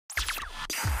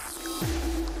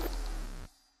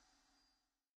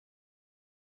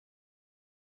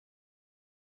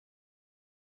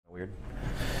Weird.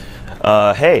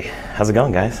 Hey, how's it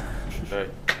going, guys? Hey.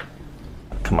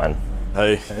 Come on.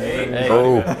 Hey. Hey.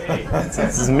 Oh. Hey.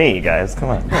 This is me, guys. Come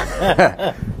on.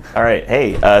 All right.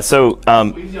 Hey.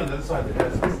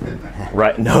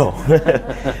 Right. No.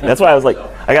 That's why I was like,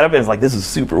 I got up and was like, this is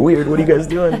super weird. What are you guys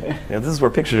doing? This is where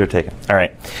pictures are taken. All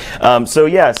right.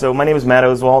 So my name is Matt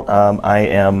Oswalt. I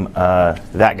am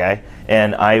that guy,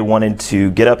 and I wanted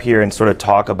to get up here and sort of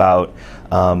talk about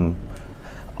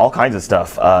all kinds of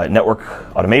stuff, network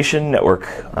automation, network,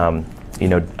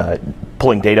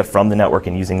 pulling data from the network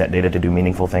and using that data to do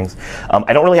meaningful things.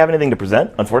 I don't really have anything to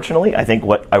present, unfortunately. I think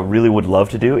what I really would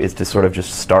love to do is to sort of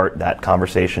just start that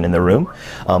conversation in the room.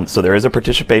 So there is a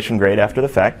participation grade after the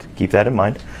fact. Keep that in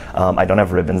mind. I don't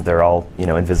have ribbons. They're all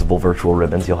invisible virtual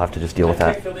ribbons. You'll have to just deal with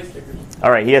that. All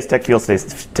right, he has Tech Field Day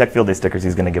stickers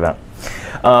he's going to give out.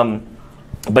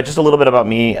 But just a little bit about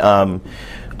me.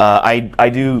 I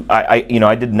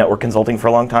did network consulting for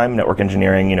a long time, network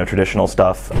engineering, traditional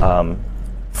stuff,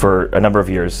 for a number of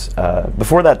years.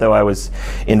 Before that, though, I was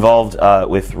involved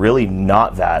with really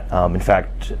not that. In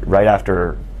fact, right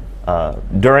after,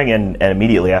 during and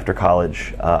immediately after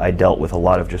college, I dealt with a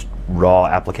lot of just raw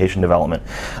application development.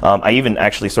 I even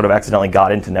actually sort of accidentally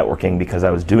got into networking because I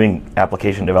was doing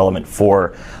application development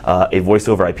for a voice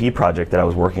over IP project that I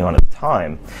was working on at the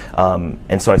time.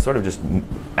 And so I sort of just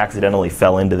accidentally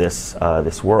fell into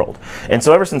this world. And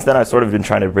so ever since then, I've sort of been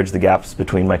trying to bridge the gaps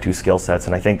between my two skill sets.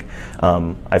 And I think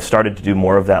I've started to do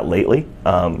more of that lately,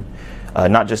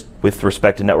 not just with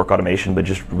respect to network automation, but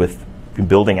just with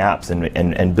building apps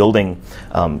and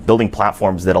building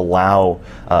platforms that allow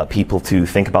people to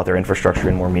think about their infrastructure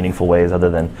in more meaningful ways other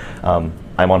than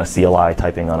I'm on a CLI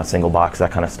typing on a single box,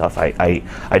 that kind of stuff.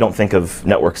 I don't think of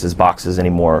networks as boxes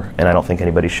anymore, and I don't think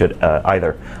anybody should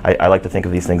either. I like to think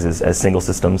of these things as single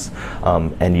systems,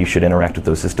 and you should interact with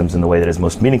those systems in the way that is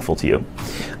most meaningful to you.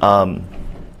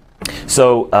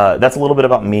 So that's a little bit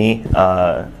about me.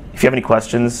 If you have any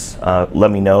questions,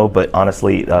 let me know. But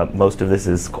honestly, most of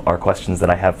this are questions that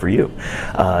I have for you.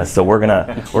 So we're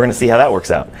gonna see how that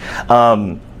works out.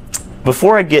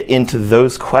 Before I get into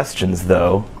those questions,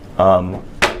 though,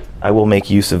 I will make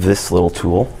use of this little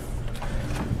tool.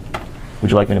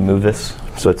 Would you like me to move this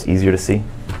so it's easier to see?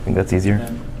 I think that's easier.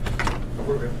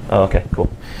 Oh, okay, cool.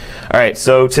 All right.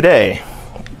 So today,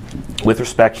 with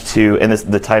respect to, and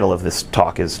the title of this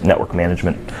talk is Network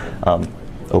Management.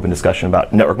 Open discussion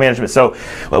about network management. So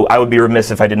I would be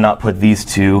remiss if I did not put these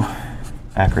two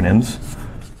acronyms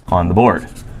on the board.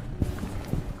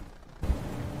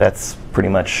 That's pretty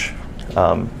much.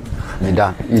 You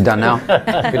done? You done now?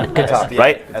 good talk.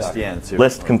 Right? SDN.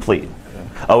 List complete.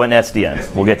 Oh, and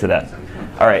SDN. We'll get to that.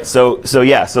 All right. So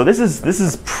this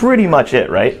is pretty much it,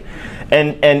 right?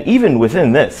 And even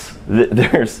within this,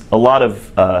 there's a lot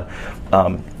of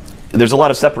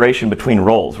separation between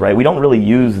roles, right? We don't really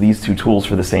use these two tools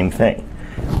for the same thing.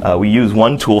 We use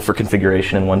one tool for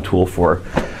configuration and one tool for,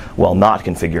 well, not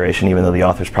configuration, even though the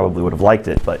authors probably would have liked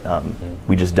it, but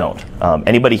we just don't.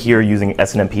 Anybody here using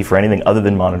SNMP for anything other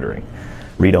than monitoring?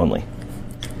 Read only.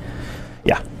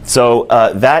 Yeah. So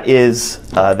that is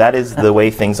the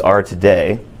way things are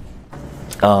today.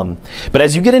 But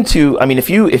as you get into, I mean, if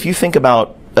you think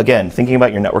about, again, thinking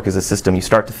about your network as a system, you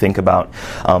start to think about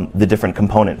the different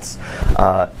components.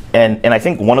 And I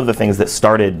think one of the things that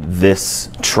started this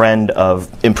trend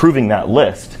of improving that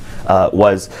list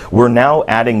was we're now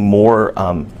adding more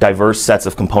diverse sets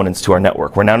of components to our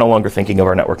network. We're now no longer thinking of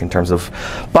our network in terms of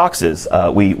boxes.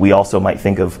 We also might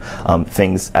think of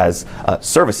things as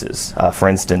services. For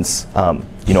instance,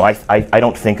 I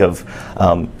don't think of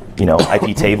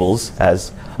IP tables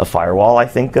as a firewall. I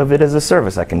think of it as a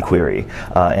service I can query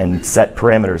and set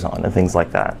parameters on and things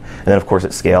like that. And then, of course,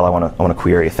 at scale, I want to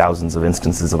query thousands of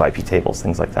instances of IP tables,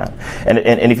 things like that. And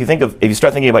if you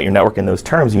start thinking about your network in those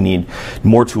terms, you need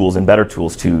more tools and better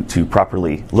tools to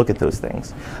properly look at those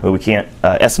things. I mean, we can't.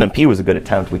 SNMP was a good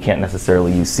attempt. We can't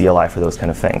necessarily use CLI for those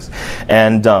kind of things.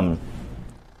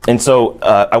 And so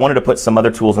I wanted to put some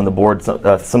other tools on the board,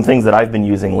 some things that I've been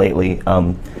using lately.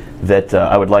 That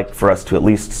I would like for us to at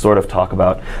least sort of talk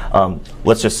about.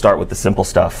 Let's just start with the simple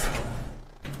stuff.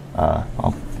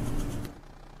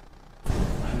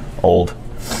 Old.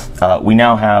 We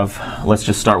now have, let's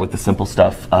just start with the simple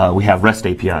stuff. We have REST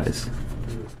APIs.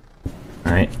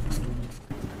 All right.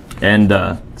 And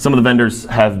some of the vendors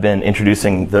have been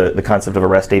introducing the concept of a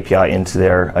REST API into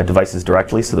their devices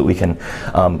directly so that we can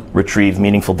retrieve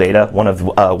meaningful data. One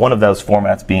of those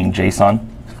formats being JSON.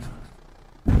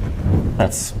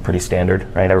 That's pretty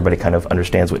standard, right? Everybody kind of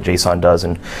understands what JSON does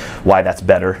and why that's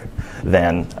better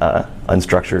than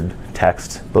unstructured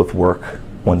text. Both work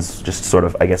One's just sort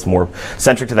of, I guess, more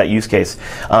centric to that use case.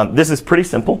 This is pretty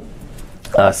simple.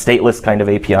 Stateless kind of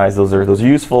APIs, those are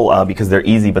useful because they're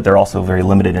easy, but they're also very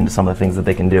limited into some of the things that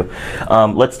they can do.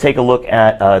 Let's take a look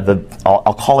at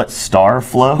I'll call it star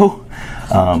flow.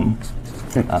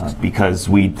 Because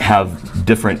we have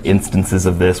different instances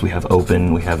of this. We have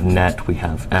open, we have net, we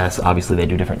have S. Obviously, they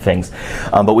do different things,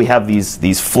 but we have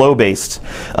these flow-based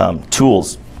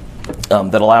tools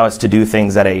that allow us to do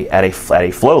things at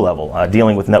a flow level,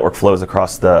 dealing with network flows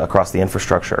across the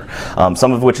infrastructure.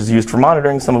 Some of which is used for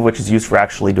monitoring, some of which is used for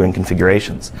actually doing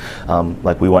configurations.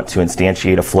 Like we want to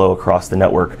instantiate a flow across the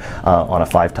network on a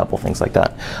 5-tuple, things like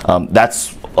that.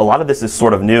 A lot of this is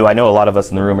sort of new. I know a lot of us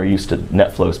in the room are used to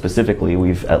NetFlow specifically.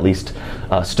 We've at least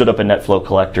stood up a NetFlow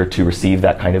collector to receive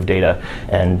that kind of data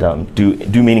and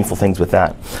do meaningful things with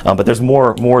that. But there's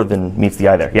more than meets the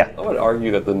eye there. Yeah. I would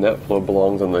argue that the NetFlow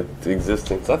belongs on the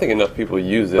existing. So I think enough people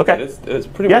use it. Okay. It's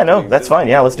pretty. Yeah. much No, that's fine.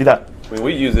 Yeah. Let's do that. I mean,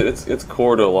 we use it. It's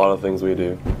core to a lot of things we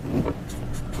do.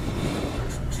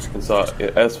 And so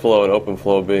SFlow and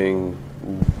OpenFlow being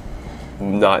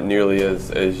not nearly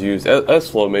as used.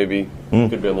 SFlow maybe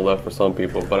could be on the left for some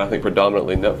people, but I think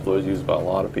predominantly NetFlow is used by a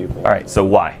lot of people. All right. So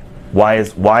why? Why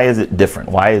is it different?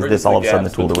 Why is this all of a sudden the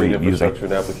tool that we're using? Infrastructure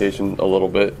and application a little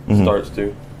bit starts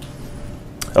to.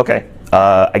 Okay.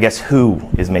 I guess who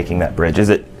is making that bridge? Is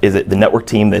it the network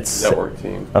team that's... Network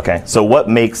team. Okay, so what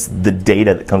makes the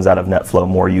data that comes out of NetFlow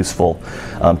more useful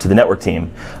to the network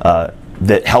team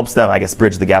that helps them, I guess,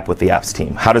 bridge the gap with the apps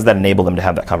team? How does that enable them to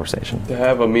have that conversation? To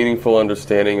have a meaningful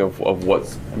understanding of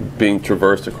what's being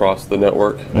traversed across the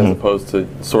network as opposed to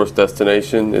source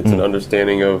destination. It's an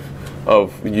understanding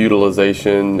of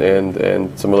utilization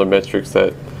and some other metrics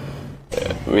that,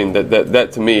 I mean,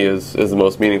 that to me is the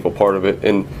most meaningful part of it.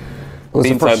 And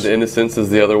mean time to innocence is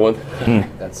the other one.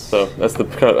 So that's the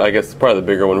kind of, I guess, probably the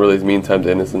bigger one. Really, is mean time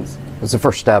to innocence. It's the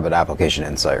first stab at application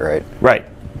insight, right? Right.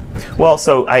 Well,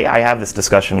 so I have this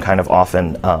discussion kind of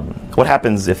often. What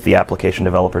happens if the application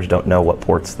developers don't know what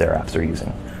ports their apps are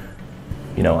using?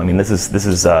 You know, I mean, this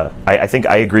is. I think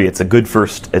I agree. It's a good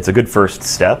first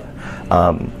step.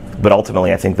 But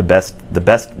ultimately, I think the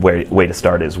best way to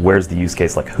start is where's the use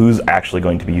case? Like, who's actually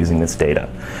going to be using this data?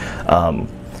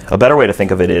 A better way to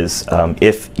think of it is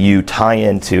if you tie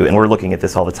into, and we're looking at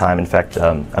this all the time. In fact,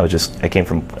 I came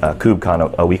from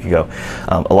KubeCon a week ago.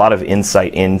 A lot of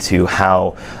insight into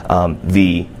how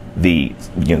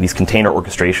these container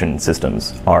orchestration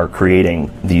systems are creating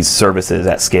these services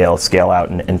at scale out,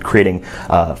 and creating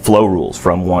flow rules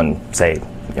from one, say,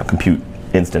 compute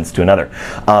instance to another.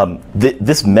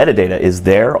 This metadata is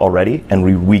there already, and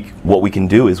what we can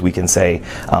do is we can say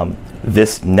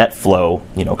this NetFlow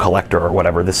collector or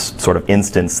whatever, this sort of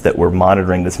instance that we're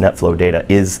monitoring this NetFlow data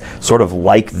is sort of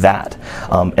like that.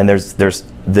 And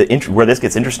where this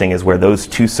gets interesting is where those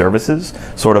two services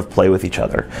sort of play with each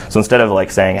other. So instead of like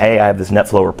saying, hey, I have this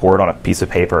NetFlow report on a piece of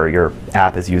paper, your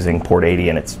app is using port 80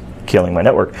 and it's killing my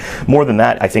network. More than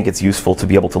that, I think it's useful to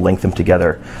be able to link them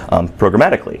together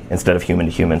programmatically instead of human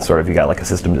to human. Sort of, you got like a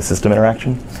system to system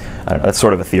interaction. I don't know. That's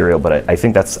sort of ethereal, but I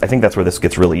think that's where this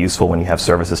gets really useful when you have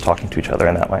services talking to each other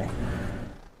in that way.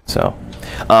 So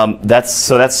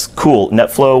that's cool.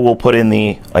 NetFlow will put in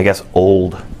the, I guess,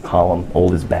 old column.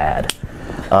 Old is bad.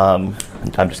 I'm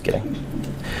just kidding.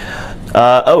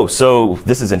 So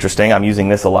this is interesting. I'm using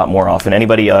this a lot more often.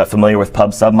 Anybody familiar with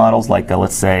pub sub models? Like,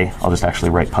 let's say, I'll just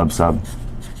actually write pub sub.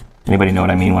 Anybody know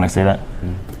what I mean when I say that?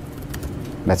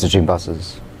 Messaging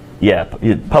buses. Yeah,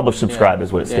 publish subscribe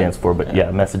is what it stands for, but yeah,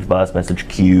 message bus, message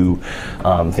queue,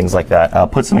 things like that. I'll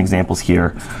put some examples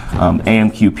here.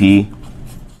 AMQP,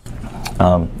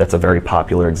 that's a very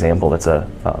popular example. That's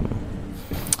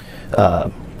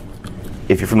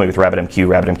if you're familiar with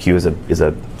RabbitMQ is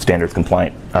a standards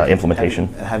compliant implementation.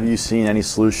 Have you seen any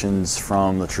solutions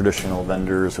from the traditional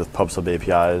vendors with PubSub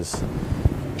APIs?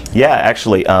 Yeah,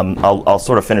 actually, I'll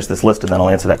sort of finish this list and then I'll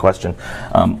answer that question.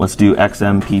 Let's do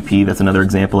XMPP. That's another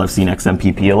example. I've seen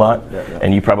XMPP a lot,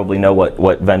 and you probably know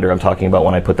what vendor I'm talking about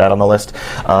when I put that on the list.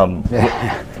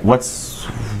 What's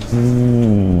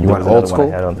you want old school?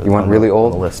 You want really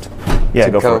old? On the list. Yeah,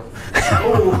 go for it.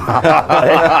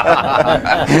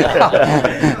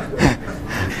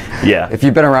 Yeah. If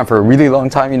you've been around for a really long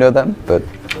time, you know them, but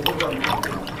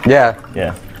yeah.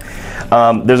 Yeah.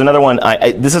 There's another one.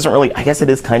 This isn't really, I guess it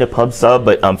is kind of pub sub,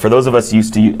 but for those of us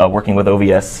used to working with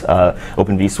OVS,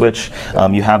 Open vSwitch,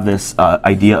 you have this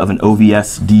idea of an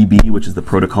OVS DB, which is the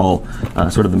protocol,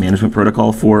 sort of the management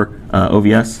protocol for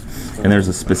OVS, and there's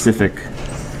a specific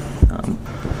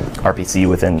RPC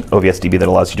within OVS DB that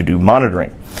allows you to do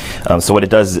monitoring. So what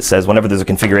it does is it says whenever there's a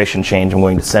configuration change, I'm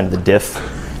going to send the diff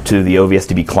to the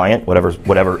OVSDB client,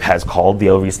 whatever has called the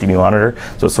OVSDB monitor.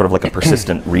 So it's sort of like a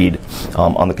persistent read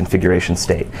on the configuration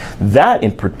state. That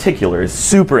in particular is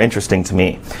super interesting to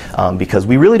me because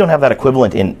we really don't have that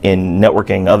equivalent in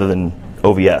networking other than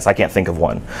OVS. I can't think of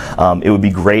one. It would be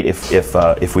great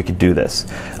if we could do this.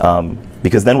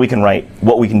 Because then we can write,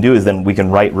 what we can do is then we can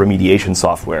write remediation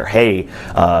software. Hey,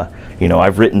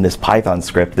 I've written this Python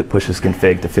script that pushes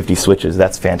config to 50 switches.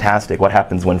 That's fantastic. What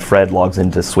happens when Fred logs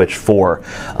into switch 4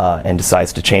 and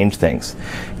decides to change things?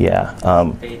 Yeah.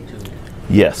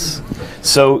 Yes.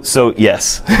 So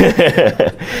yes.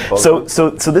 There's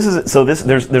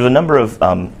a number of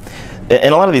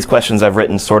and a lot of these questions I've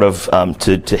written sort of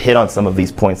to hit on some of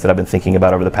these points that I've been thinking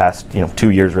about over the past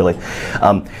 2 years really.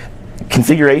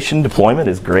 Configuration deployment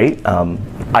is great.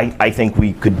 I think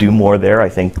we could do more there. I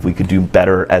think we could do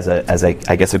better as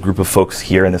I guess a group of folks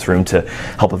here in this room to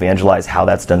help evangelize how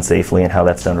that's done safely and how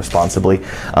that's done responsibly.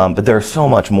 But there's so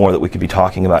much more that we could be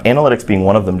talking about. Analytics being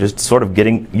one of them. Just sort of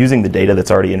using the data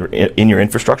that's already in your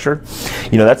infrastructure.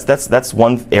 That's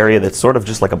one area that's sort of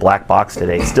just like a black box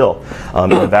today. Still,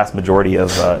 in the vast majority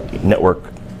of network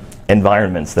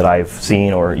environments that I've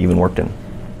seen or even worked in.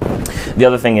 The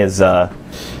other thing is.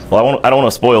 Well, I don't want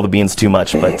to spoil the beans too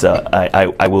much, but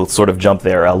I will sort of jump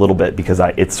there a little bit because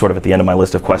it's sort of at the end of my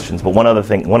list of questions. But one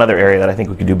other area that I think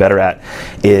we could do better at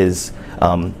is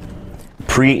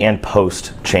pre and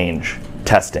post change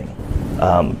testing.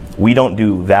 We don't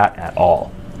do that at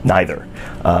all, neither,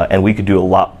 and we could do a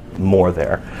lot more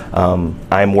there.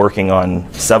 I'm working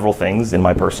on several things in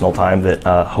my personal time that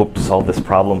hope to solve this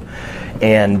problem.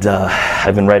 And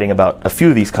I've been writing about a few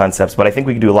of these concepts, but I think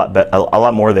we could do a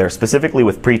lot more there, specifically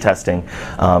with pre-testing.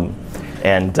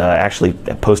 And actually,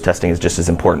 post-testing is just as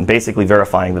important. Basically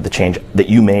verifying that the change that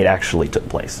you made actually took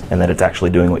place and that it's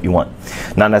actually doing what you want.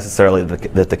 Not necessarily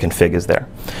that the config is there.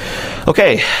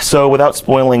 Okay, so without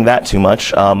spoiling that too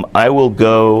much, I will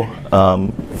go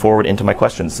forward into my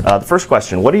questions. The first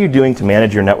question, what are you doing to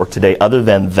manage your network today other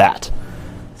than that?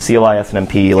 CLI,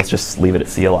 SNMP, let's just leave it at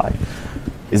CLI.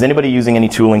 Is anybody using any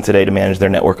tooling today to manage their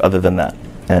network other than that?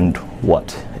 And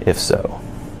what, if so?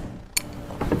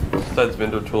 Besides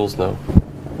vendor tools, no.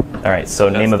 All right, so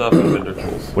name vendor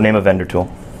tools. Name a vendor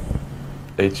tool.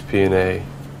 HPNA,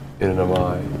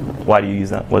 NNMI. Why do you use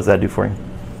that? What does that do for you?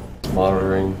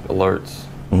 Monitoring, alerts,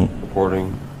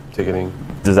 reporting, ticketing.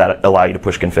 Does that allow you to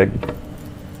push config?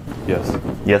 Yes.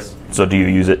 Yes. So do you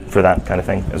use it for that kind of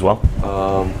thing as well?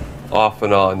 Off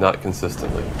and on, not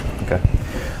consistently. Okay.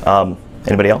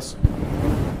 Anybody else?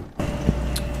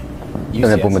 And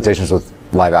implementations with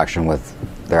live action with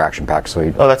their action pack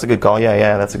suite. Oh, that's a good call.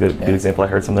 Yeah, that's a good example. I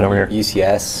heard something over here.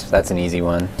 UCS, that's an easy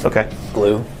one. Okay.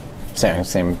 Glue,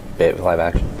 same bit with live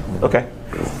action. Okay.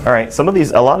 All right.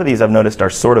 A lot of these I've noticed are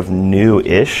sort of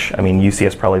new-ish. I mean,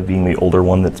 UCS probably being the older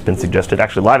one that's been suggested.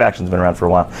 Actually, live action's been around for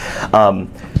a while.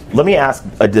 Let me ask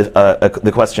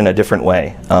the question a different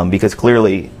way, because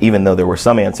clearly, even though there were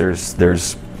some answers,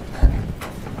 there's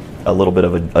a little bit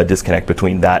of a disconnect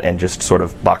between that and just sort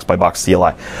of box by box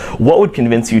CLI. What would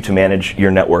convince you to manage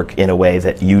your network in a way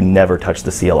that you never touch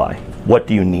the CLI? What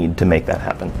do you need to make that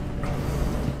happen?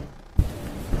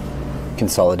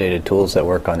 Consolidated tools that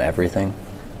work on everything.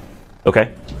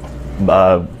 Okay.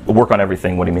 Work on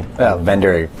everything, what do you mean?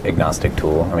 Vendor agnostic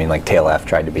tool. I mean, like TailF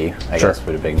tried to be, I Sure. guess,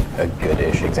 would have been a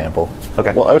good-ish example.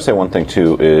 Okay. Well, I would say one thing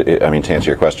too. To answer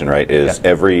your question, right, is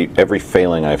Yeah. every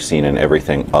failing I've seen in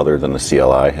everything other than the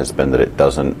CLI has been that it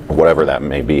doesn't, whatever that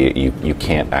may be, you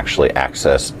can't actually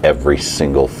access every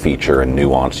single feature and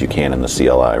nuance you can in the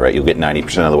CLI, right? You'll get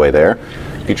 90% of the way there.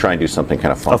 If you try and do something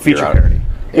kind of funky, feature parity.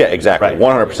 Yeah, exactly. Right.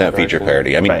 100% feature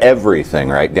parity. I mean, Right. everything,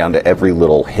 right, down to every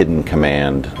little hidden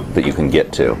command that you can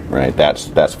get to, right?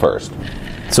 That's first.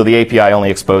 So the API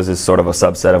only exposes sort of a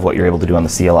subset of what you're able to do on the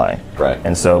CLI. Right.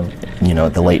 And so,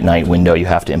 at the late night window, you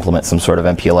have to implement some sort of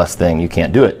MPLS thing. You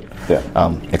can't do it,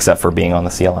 except for being on the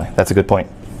CLI. That's a good point.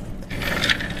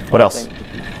 What else?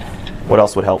 What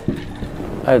else would help?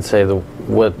 I'd say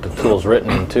what the tool's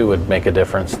written to would make a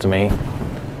difference to me.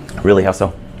 Really, how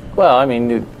so? Well, I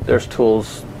mean, there's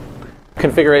tools,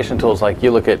 configuration tools, like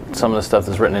you look at some of the stuff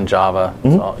that's written in Java,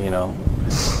 it's all,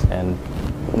 and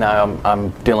now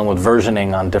I'm dealing with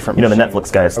versioning on different The machines. Netflix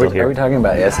guy is still Are here. we talking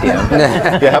about SDM?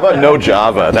 Yeah, how about no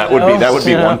Java? That would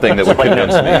be one thing that would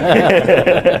convince me.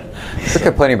 We're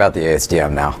complaining about the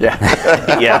ASDM now. Yeah.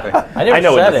 I never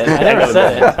know said it. I never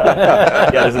said it.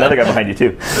 Yeah, there's another guy behind you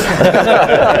too.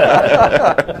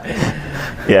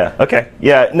 Yeah. Okay.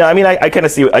 Yeah. No, I mean, I kind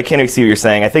of see what you're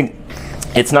saying. I think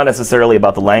it's not necessarily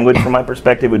about the language from my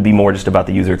perspective. It would be more just about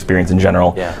the user experience in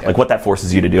general, like what that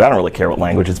forces you to do. I don't really care what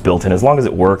language it's built in, as long as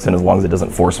it works and as long as it doesn't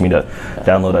force me to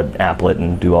download an applet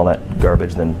and do all that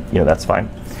garbage. Then that's fine.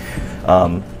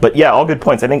 But yeah, all good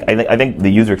points. I think the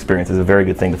user experience is a very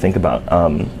good thing to think about.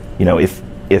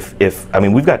 If I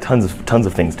mean, we've got tons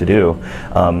of things to do.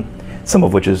 Some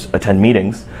of which is attend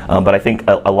meetings, but I think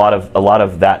a lot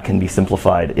of that can be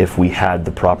simplified if we had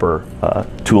the proper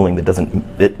tooling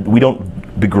that we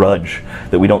don't begrudge,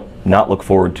 that we don't not look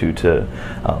forward to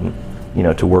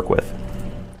work with.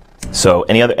 So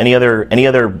any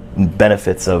other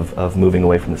benefits of moving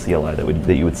away from the CLI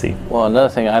that you would see? Well, another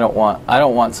thing, I don't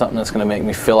want something that's going to make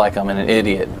me feel like I'm an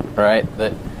idiot, right?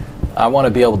 That I want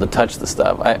to be able to touch the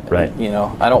stuff. Right.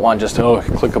 I don't want just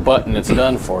click a button, it's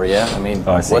done for you. I mean,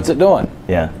 what's it doing?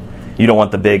 Yeah. You don't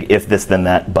want the big if this then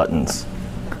that buttons.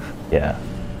 Yeah.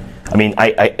 I mean,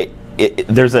 I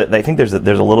think there's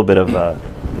a little bit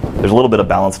of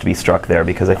balance to be struck there,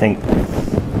 because I think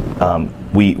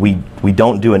we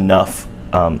don't do enough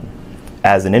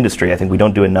as an industry. I think we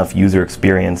don't do enough user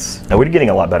experience. Now, we're getting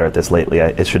a lot better at this lately.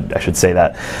 I should say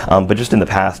that. But just in the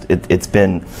past,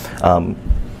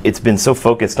 it's been so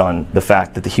focused on the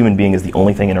fact that the human being is the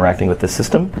only thing interacting with this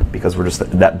system, because we're just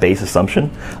that base assumption.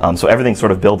 So everything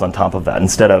sort of builds on top of that.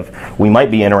 Instead of, we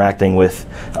might be interacting with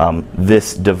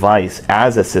this device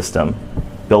as a system,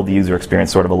 build the user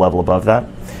experience sort of a level above that.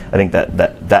 I think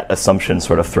that assumption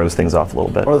sort of throws things off a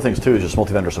little bit. One of the things too is just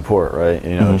multi-vendor support, right?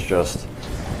 It's just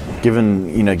given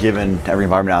every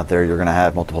environment out there, you're going to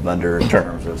have multiple vendors in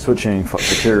terms of switching,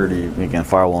 security, again,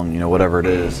 firewalling, whatever it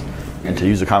is, and to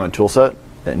use a common tool set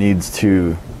that needs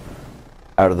to,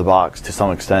 out of the box, to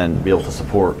some extent, be able to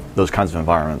support those kinds of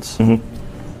environments.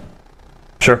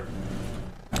 Sure.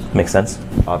 Makes sense.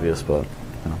 Obvious, but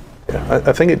yeah,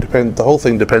 I think it depends. The whole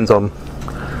thing depends on.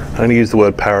 I'm going to use the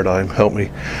word paradigm. Help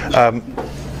me.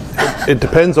 It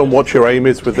depends on what your aim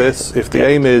is with this. If the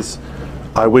aim is,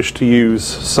 I wish to use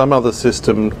some other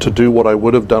system to do what I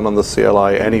would have done on the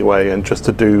CLI anyway, and just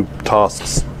to do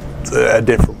tasks a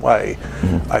different way,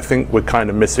 I think we're kind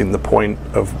of missing the point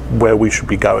of where we should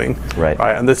be going. Right.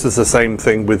 And this is the same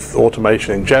thing with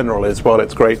automation in general. Is, well,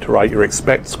 it's great to write your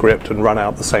expect script and run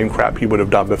out the same crap you would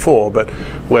have done before, but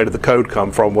where did the code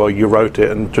come from? Well, you wrote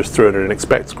it and just threw it in an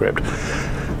expect script.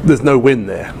 There's no win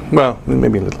there. Well,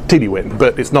 maybe a little teeny win,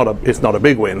 but it's not a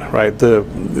big win, right?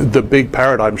 The big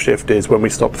paradigm shift is when we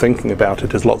stop thinking about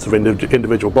it as lots of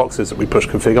individual boxes that we push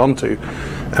config onto,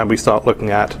 and we start looking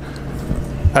at,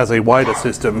 as a wider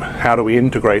system, how do we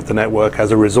integrate the network as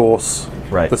a resource?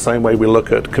 Right. The same way we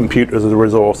look at computers as a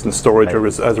resource and storage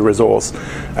as a resource,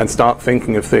 and start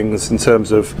thinking of things in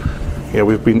terms of,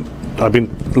 I've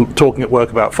been talking at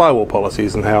work about firewall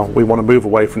policies and how we want to move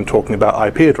away from talking about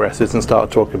IP addresses and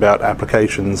start talking about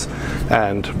applications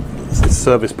and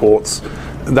service ports,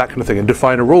 that kind of thing, and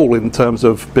define a rule in terms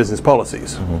of business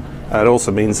policies. And it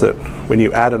also means that when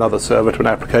you add another server to an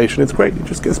application, it's great, it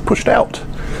just gets pushed out.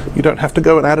 You don't have to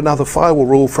go and add another firewall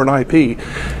rule for an IP.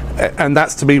 And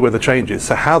that's, to me, where the change is.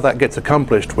 So how that gets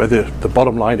accomplished, whether the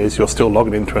bottom line is you're still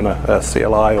logging into a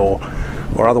CLI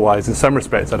or otherwise, in some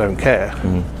respects I don't care.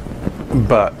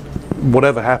 But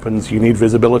whatever happens, you need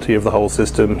visibility of the whole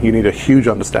system. You need a huge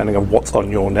understanding of what's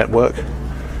on your network.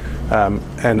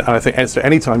 And I think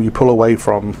any time you pull away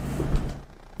from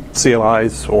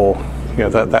CLIs or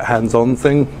that hands-on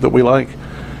thing that we like,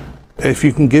 if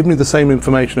you can give me the same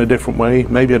information a different way,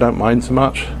 maybe I don't mind so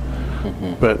much.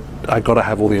 But I got to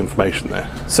have all the information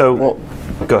there. So,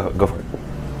 go for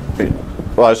it.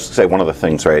 Well, I was just say one of the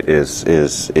things, right, is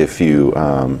if you,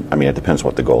 it depends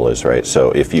what the goal is, right?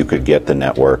 So if you could get the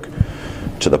network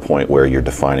to the point where you're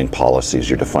defining policies,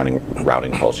 you're defining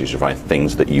routing policies, you're defining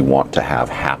things that you want to have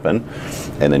happen,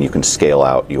 and then you can scale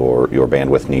out your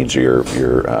bandwidth needs or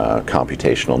your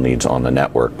computational needs on the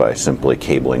network by simply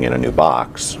cabling in a new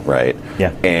box, right?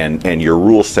 Yeah. And your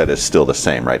rule set is still the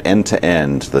same, right? End to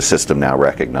end, the system now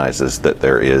recognizes that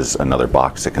there is another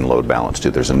box that can load balance to.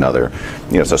 There's another,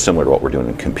 so similar to what we're doing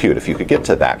in compute. If you could get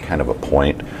to that kind of a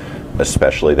point,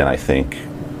 especially, then I think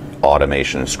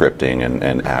automation and scripting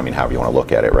and however you want to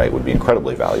look at it, right, would be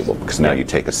incredibly valuable, because now you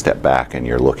take a step back and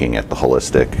you're looking at the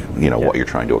holistic, what you're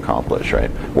trying to accomplish, right?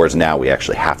 Whereas now we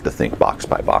actually have to think box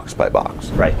by box by box.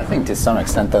 Right. I think to some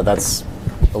extent, though, that's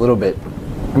a little bit.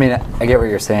 I mean, I get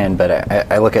what you're saying, but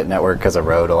I look at network as a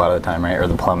road a lot of the time, right, or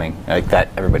the plumbing, like that.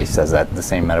 Everybody says that, the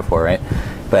same metaphor, right?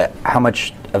 But how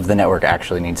much of the network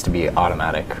actually needs to be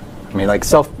automatic? I mean, like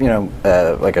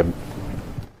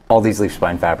all these leaf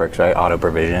spine fabrics, right? Auto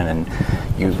provision, and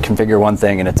you configure one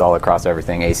thing and it's all across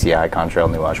everything. ACI,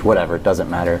 Contrail, Nuage, whatever, it doesn't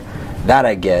matter. That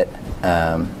I get.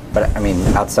 But I mean,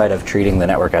 outside of treating the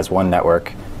network as one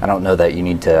network, I don't know that you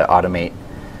need to automate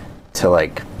to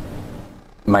like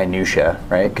minutia,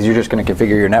 right? Because you're just going to configure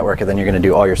your network and then you're going to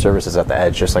do all your services at the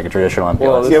edge, just like a traditional MPLS.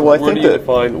 Well, Yeah, well, I where think do you that-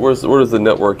 define where's the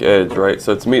network edge, right?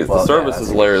 So to me, it's Well, the yeah, services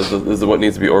that's- layer is what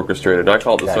needs to be orchestrated. I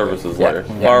call it the Exactly. services Yeah. layer.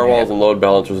 Yeah. Firewalls Yeah. and load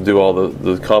balancers do all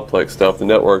the complex stuff. The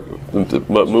network moves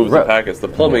the Right. packets. The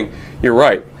plumbing, you're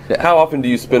right. Yeah. How often do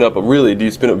you spin up? Do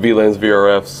you spin up VLANs,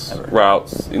 VRFs,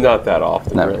 routes? Not that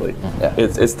often, Never. really. Yeah.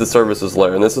 It's the services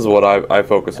layer, and this is what I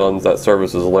focus on: is that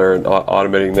services layer and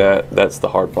automating that. That's the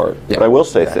hard part. But I will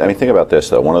say, I mean, think about this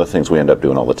though. One of the things we end up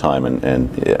doing all the time, and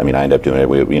I mean, I end up doing it.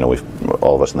 We've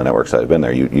all of us in the network side have been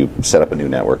there. You set up a new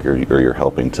network, or you're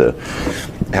helping to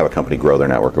have a company grow their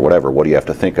network or whatever. What do you have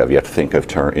to think of? You have to think of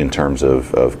in terms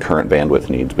of current bandwidth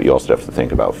needs, but you also have to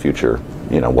think about future.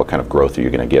 What kind of growth are you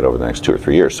going to get over the next 2 or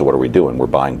 3 years? So what are we doing? We're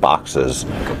buying boxes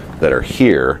that are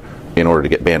here in order to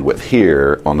get bandwidth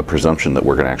here on the presumption that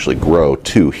we're going to actually grow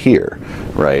to here,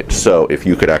 right? So if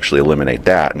you could actually eliminate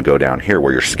that and go down here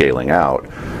where you're scaling out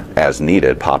as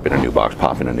needed, pop in a new box,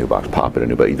 pop in a new box, pop in a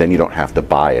new box, then you don't have to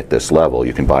buy at this level.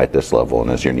 You can buy at this level and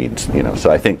as your needs, So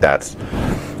I think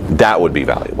that would be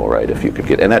valuable, right? If you could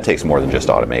get, and that takes more than just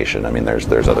automation. I mean,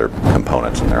 there's other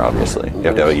components in there, obviously. You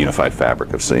have to have a unified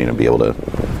fabric of, be able to.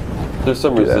 There's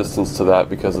some do that. resistance to that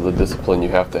because of the discipline you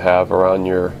have to have around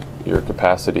your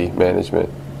capacity management,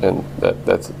 and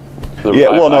that's. Yeah,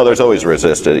 well, no, there's always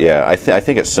resistance. Yeah, I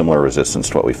think it's similar resistance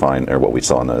to what we find or what we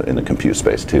saw in the compute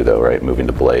space too, though, right? Moving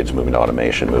to blades, moving to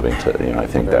automation, moving to I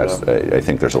think I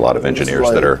think there's a lot of engineers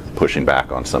that are pushing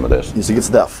back on some of this. To get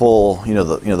to that full,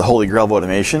 the holy grail of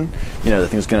automation, the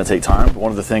thing's going to take time. But one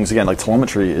of the things, again, like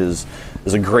telemetry is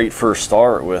a great first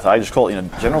start with. I just call it,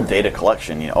 general data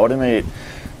collection. Automate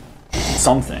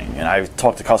something. And I've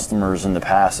talked to customers in the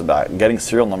past about getting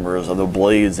serial numbers of the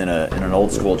blades in an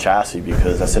old school chassis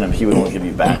because SNMP would only give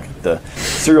you back the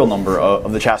serial number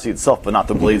of the chassis itself, but not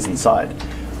the blades inside.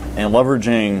 And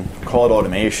leveraging, call it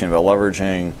automation, but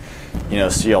leveraging,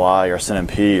 CLI or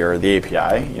SNMP or the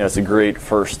API, it's a great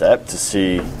first step to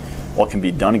see what can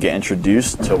be done to get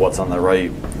introduced to what's on the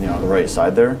right, the right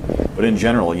side there. But in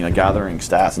general, gathering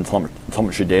stats and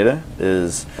telemetry data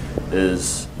is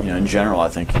in general, I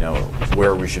think,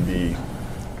 where we should be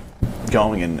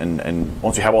going. And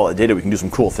once we have all that data, we can do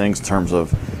some cool things in terms of,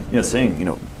 seeing,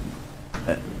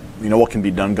 what can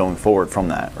be done going forward from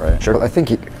that, right? Sure. Well, I think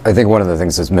one of the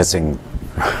things that's missing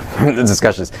from the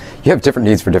discussion is you have different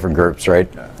needs for different groups, right?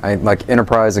 Like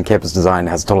enterprise and campus design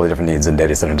has totally different needs in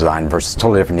data center design versus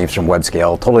totally different needs from web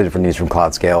scale, totally different needs from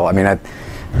cloud scale. I mean, I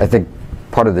think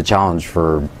part of the challenge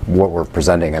for what we're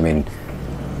presenting, I mean,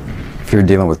 if you're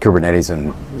dealing with Kubernetes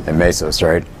and Mesos,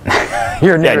 right?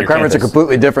 Your requirements are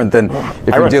completely different than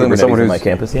if you're dealing with someone who's on my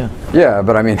campus. Yeah. Yeah,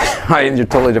 but I mean, you're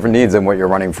totally different needs than what you're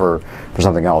running for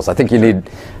something else. I think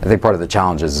part of the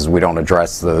challenge is we don't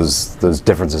address those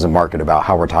differences in market about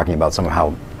how we're talking about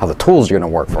how the tools are going to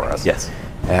work for us. Yes.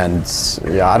 And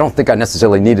I don't think I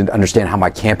necessarily need to understand how my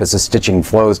campus is stitching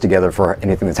flows together for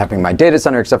anything that's happening in my data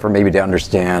center, except for maybe to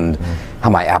understand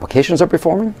how my applications are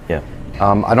performing. Yeah.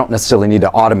 I don't necessarily need to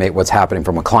automate what's happening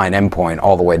from a client endpoint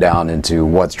all the way down into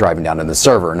what's driving down to the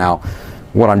server. Now,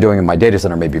 what I'm doing in my data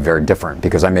center may be very different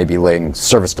because I may be laying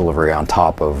service delivery on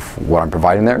top of what I'm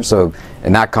providing there. So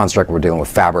in that construct, we're dealing with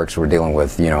fabrics, we're dealing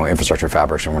with infrastructure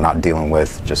fabrics, and we're not dealing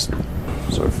with just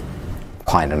sort of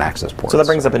client and access ports. So that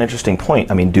brings up an interesting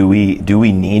point. I mean, do we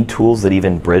need tools that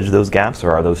even bridge those gaps,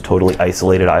 or are those totally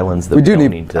isolated islands that we don't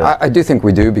need to? I do think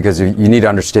we do, because you need to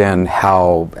understand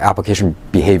how application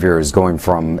behavior is going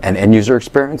from an end user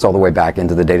experience all the way back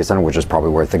into the data center, which is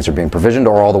probably where things are being provisioned,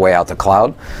 or all the way out to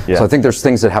cloud. Yeah. So I think there's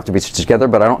things that have to be stitched together,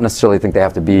 but I don't necessarily think they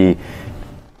have to be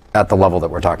at the level that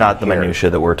we're talking about. Not the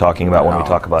minutia that we're talking about when we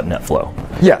talk about NetFlow.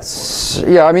 Yes.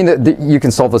 Yeah, I mean, you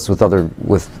can solve this with other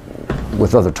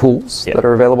tools that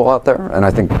are available out there, and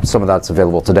I think some of that's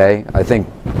available today. I think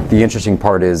the interesting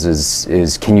part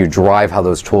is can you drive how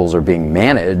those tools are being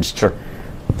managed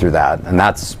through that? And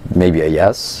that's maybe a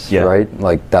yes, right?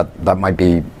 Like that might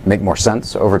make more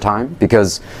sense over time,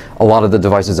 because a lot of the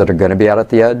devices that are going to be out at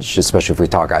the edge, especially if we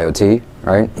talk IoT,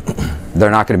 right? They're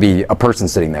not going to be a person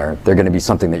sitting there. They're going to be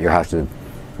something that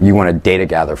you want to data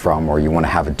gather from, or you want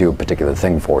to have it do a particular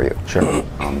thing for you. Sure.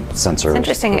 Sensors. It's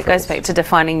interesting. It goes back to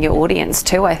defining your audience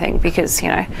too, I think, because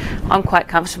I'm quite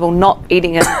comfortable not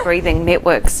eating and breathing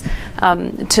networks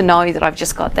to know that I've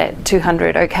just got that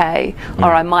 200 okay,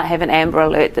 or I might have an Amber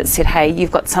Alert that said, hey,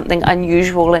 you've got something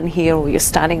unusual in here, or you're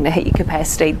starting to hit your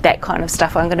capacity. That kind of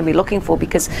stuff I'm going to be looking for,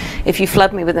 because if you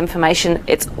flood me with information,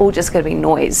 it's all just going to be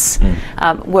noise.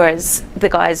 Whereas the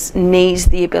guys need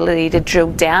the ability to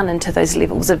drill down into those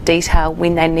levels of detail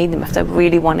when they need them, if they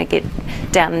really want to get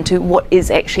down into what is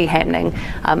actually happening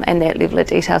and that level of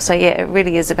detail. So yeah, it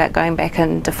really is about going back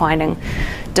and defining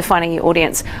your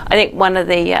audience. I think one of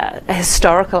the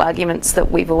historical arguments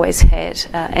that we've always had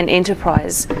in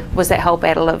enterprise was that whole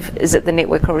battle of, is it the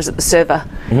network or is it the server?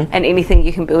 And anything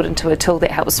you can build into a tool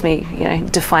that helps me,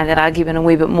 define that argument a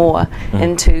wee bit more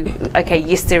into, okay,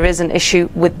 yes, there is an issue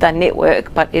with the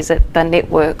network, but is it the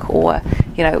network, or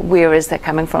where is that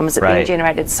coming from? Is it being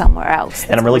generated somewhere else?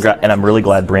 And I'm really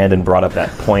glad Brandon brought up that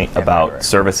point about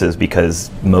services, because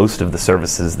most of the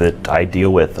services that I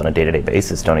deal with on a day-to-day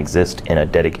basis don't exist in a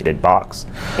dedicated box.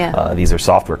 These are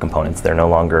software components. They're no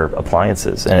longer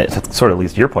appliances, and it sort of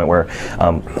leads to your point where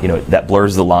that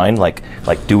blurs the line. Like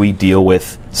do we deal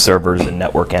with servers and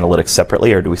network analytics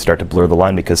separately, or do we start to blur the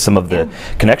line? Because some of the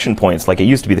connection points, like it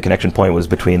used to be, the connection point was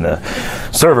between the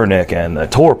server NIC and the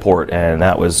Tor port, and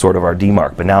that was sort of our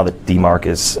DMARC. But now the DMARC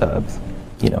is a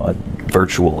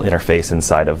virtual interface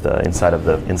inside of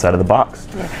the box.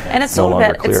 And it's all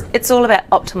about it's all about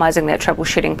optimizing that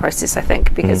troubleshooting process, I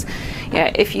think, because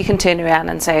if you can turn around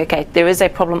and say, okay, there is a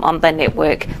problem on the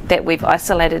network that we've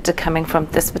isolated to coming from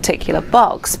this particular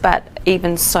box, but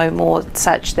even so more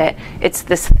such that it's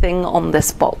this thing on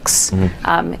this box.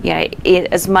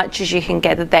 As much as you can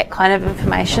gather that kind of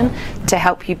information to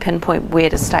help you pinpoint where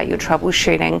to start your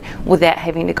troubleshooting without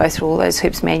having to go through all those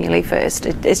hoops manually first,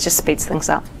 it just speeds things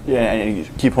up. Yeah,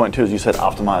 and key point too is you said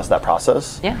optimize that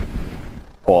process. Yeah.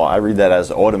 Well, I read that as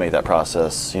automate that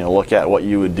process. Look at what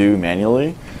you would do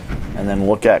manually, and then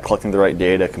look at collecting the right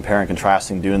data, comparing,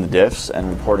 contrasting, doing the diffs, and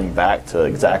reporting back to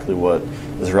exactly what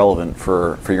is relevant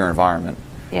for your environment.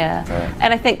 Yeah,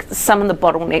 and I think some of the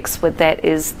bottlenecks with that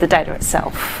is the data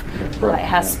itself. Like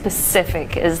how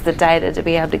specific is the data to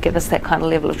be able to give us that kind of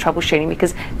level of troubleshooting,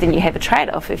 because then you have a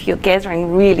trade-off. If you're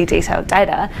gathering really detailed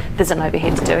data, there's an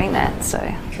overhead to doing that. So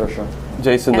Sure.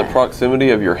 Jason, the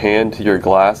proximity of your hand to your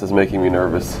glass is making me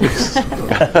nervous. Hey,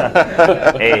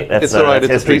 that's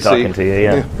history talking to you.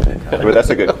 Yeah. But that's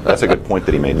a good point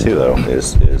that he made too, though.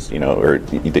 Is or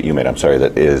that you made? I'm sorry.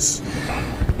 That is,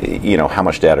 how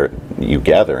much data are you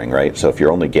gathering, right? So if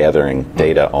you're only gathering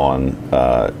data on,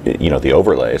 the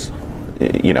overlays,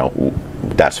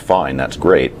 that's fine, that's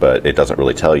great, but it doesn't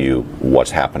really tell you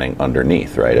what's happening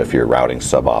underneath, right? If you're routing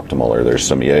suboptimal, or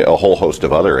there's a whole host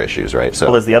of other issues, right?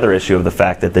 So there's the other issue of the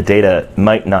fact that the data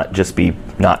might not just be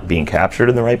not being captured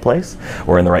in the right place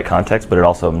or in the right context, but it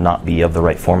also not be of the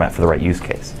right format for the right use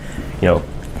case.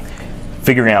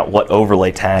 Figuring out what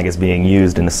overlay tag is being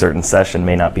used in a certain session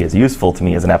may not be as useful to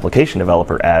me as an application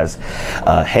developer as,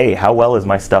 hey, how well is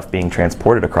my stuff being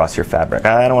transported across your fabric?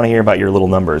 I don't want to hear about your little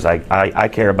numbers. I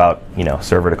care about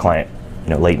server to client,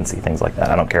 latency, things like that.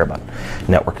 I don't care about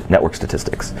network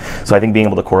statistics. So I think being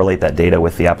able to correlate that data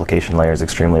with the application layer is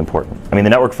extremely important. I mean, the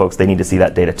network folks, they need to see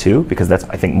that data too, because that's,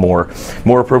 I think, more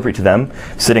appropriate to them,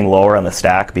 sitting lower on the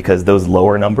stack, because those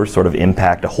lower numbers sort of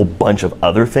impact a whole bunch of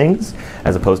other things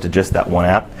as opposed to just that one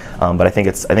app. But I think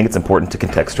it's important to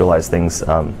contextualize things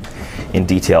in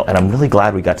detail, and I'm really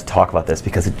glad we got to talk about this,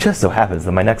 because it just so happens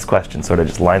that my next question sort of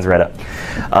just lines right up.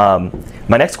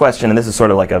 My next question, and this is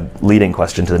sort of like a leading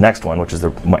question to the next one, which is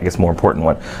the, I guess, more important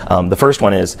one. The first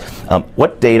one is,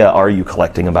 what data are you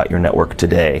collecting about your network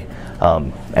today,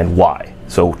 and why?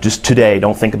 So just today,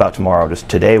 don't think about tomorrow, just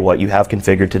today, what you have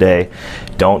configured today.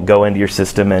 Don't go into your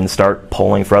system and start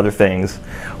polling for other things.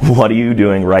 What are you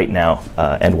doing right now,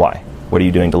 and why? What are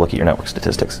you doing to look at your network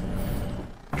statistics?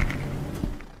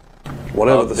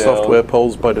 Whatever the software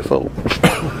polls by default.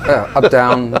 Up,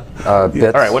 down, bits. All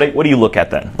right, what do you look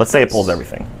at then? Let's say it pulls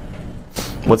everything.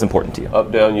 What's important to you?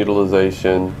 Up, down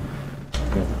utilization,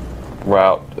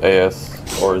 route, AS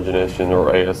origination,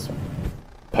 or AS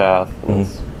path.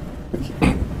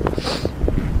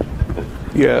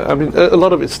 Yeah, I mean, a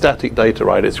lot of it's static data,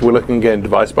 right? We're looking, again,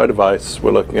 device by device.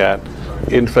 We're looking at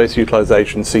interface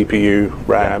utilization, CPU,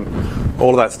 RAM,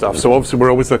 all of that stuff. So obviously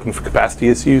we're always looking for capacity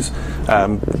issues.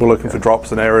 We're looking for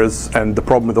drops and errors, and the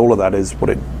problem with all of that is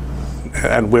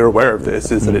and we're aware of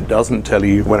this, is that it doesn't tell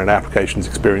you when an application is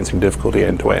experiencing difficulty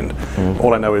end to end.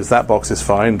 All I know is that box is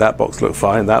fine, that box looked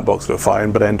fine, that box looked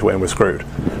fine, but end to end we're screwed.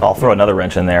 I'll throw another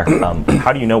wrench in there.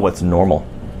 How do you know what's normal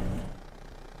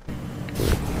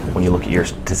when you look at your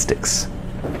statistics?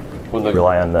 When the,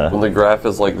 Rely on the... When the graph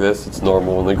is like this, it's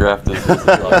normal. When the graph is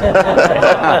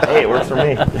Hey, it works for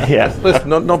me. Yeah. Listen,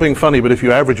 not being funny, but if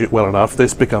you average it well enough,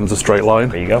 this becomes a straight line.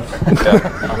 There you go.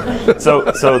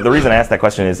 So the reason I asked that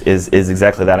question is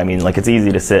exactly that. I mean, like, it's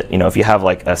easy to sit, if you have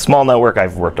like a small network.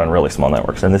 I've worked on really small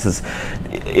networks, and this is,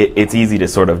 it's easy to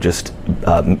sort of just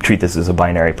treat this as a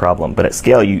binary problem. But at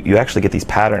scale, you actually get these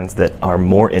patterns that are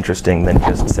more interesting than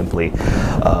just simply,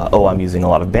 oh, I'm using a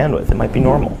lot of bandwidth. It might be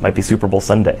normal. It might be Super Bowl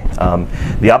Sunday.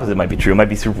 The opposite might be true. It might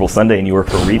be Super Bowl Sunday and you work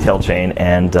for a retail chain,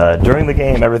 and during the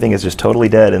game, everything is just totally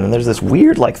dead. And then there's this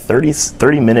weird, like,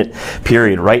 30-minute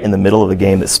period right in the middle of the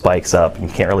game that spikes up. And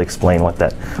you can't really explain what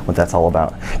that's all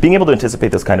about. Being able to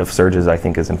anticipate those kind of surges, I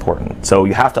think, is important. So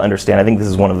you have to understand. I think this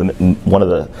is one of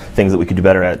the things that we could do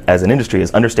better at as an industry,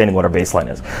 is understanding what our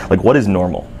baseline is. Like, what is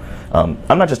normal? I'm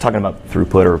not just talking about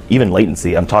throughput or even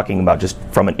latency. I'm talking about just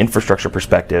from an infrastructure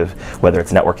perspective, whether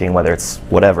it's networking, whether it's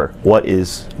whatever. What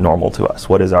is normal to us?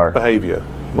 What is our behavior?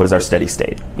 What is our steady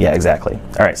state? Yeah, exactly.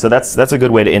 All right, so that's a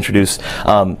good way to introduce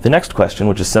the next question,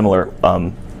 which is similar.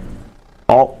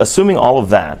 Assuming all of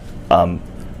that,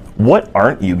 what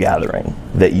aren't you gathering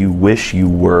that you wish you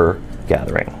were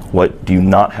gathering? What do you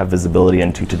not have visibility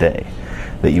into today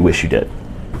that you wish you did?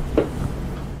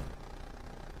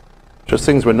 Just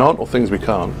things we're not, or things we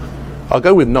can't? I'll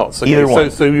go with nots. Okay, Either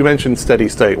one. So you mentioned steady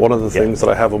state. One of the things that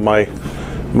I have on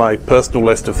my personal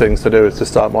list of things to do is to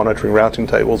start monitoring routing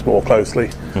tables more closely.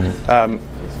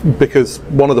 Because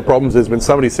one of the problems is when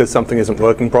somebody says something isn't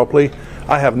working properly,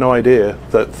 I have no idea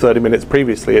that 30 minutes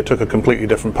previously it took a completely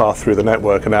different path through the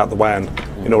network and out the WAN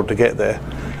in order to get there.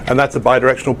 And that's a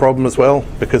bidirectional problem as well,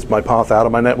 because my path out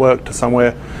of my network to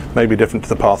somewhere may be different to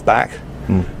the path back.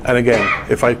 And again,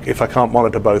 if I can't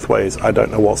monitor both ways, I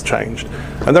don't know what's changed.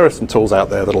 And there are some tools out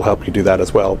there that'll help you do that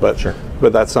as well. But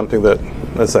but that's something that,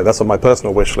 let's say, that's on my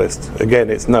personal wish list. Again,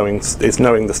 it's knowing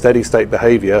the steady state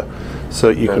behavior, so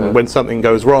you can, when something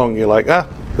goes wrong, you're like,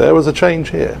 there was a change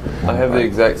here. I have the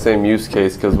exact same use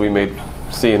case because we made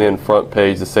CNN front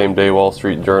page the same day Wall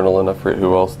Street Journal, and I forget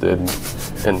who else did.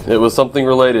 And it was something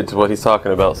related to what he's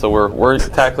talking about. So we're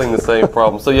tackling the same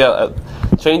problem. So yeah,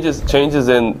 changes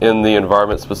in the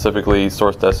environment, specifically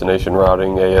source destination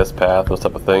routing, AS path, those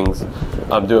type of things.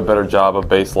 Do a better job of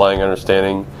baseline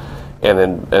understanding,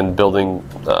 and building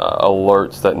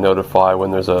alerts that notify when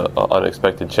there's a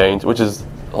unexpected change, which is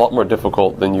a lot more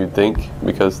difficult than you'd think,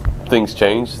 because things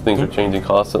change, things are changing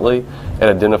constantly, and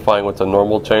identifying what's a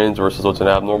normal change versus what's an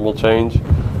abnormal change.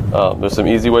 There's some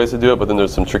easy ways to do it, but then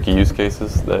there's some tricky use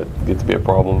cases that get to be a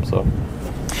problem.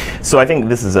 So I think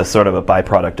this is a sort of a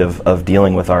byproduct of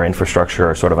dealing with our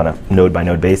infrastructure sort of on a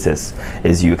node-by-node basis,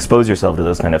 is you expose yourself to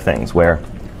those kind of things where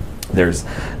there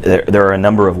are a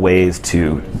number of ways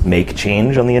to make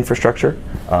change on the infrastructure,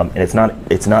 and it's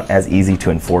not as easy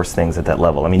to enforce things at that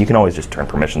level. I mean, you can always just turn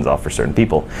permissions off for certain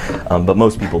people, but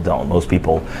most people don't. Most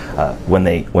people, when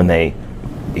they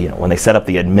set up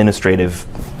the administrative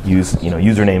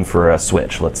username for a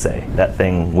switch, let's say, that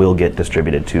thing will get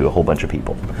distributed to a whole bunch of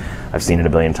people. I've seen it a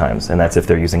billion times, and that's if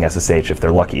they're using SSH. If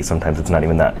they're lucky, sometimes it's not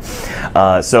even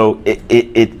that. So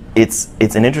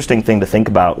it's an interesting thing to think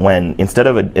about when, instead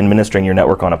of administering your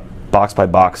network on a box by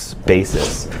box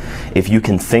basis, if you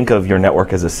can think of your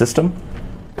network as a system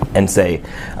and say,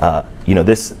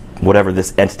 this, whatever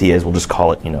this entity is, we'll just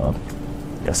call it,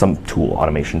 some tool,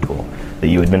 automation tool that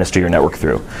you administer your network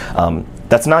through.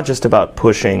 That's not just about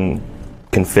pushing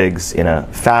configs in a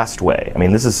fast way. I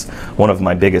mean, this is one of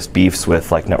my biggest beefs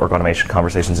with network automation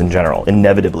conversations in general.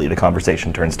 Inevitably, the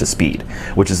conversation turns to speed,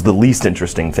 which is the least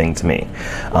interesting thing to me.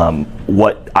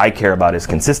 What I care about is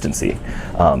consistency.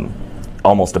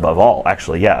 Almost above all,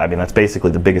 actually, yeah. I mean, that's basically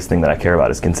the biggest thing that I care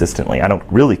about, is consistently. I don't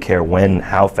really care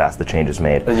how fast the change is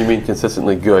made. And you mean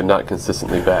consistently good, not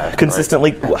consistently bad?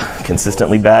 Consistently, right?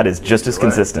 Consistently bad is just as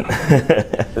consistent.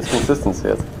 It's consistency.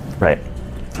 Yes. Right.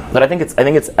 But I think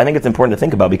it's important to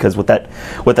think about, because what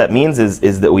that means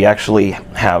is that we actually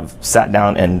have sat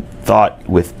down and thought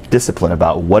with discipline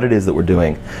about what it is that we're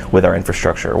doing with our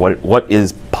infrastructure. What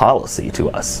is policy to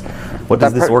us? What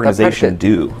does this organization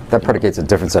do? That predicates a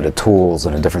different set of tools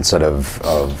and a different set of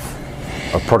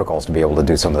protocols to be able to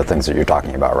do some of the things that you're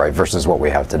talking about, right? Versus what we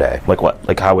have today. Like what?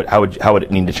 Like how would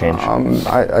it need to change?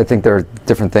 I think there are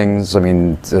different things. I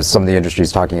mean, some of the industry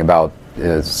is talking about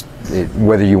is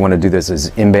whether you want to do this as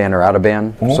in-band or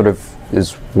out-of-band, sort of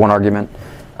is one argument.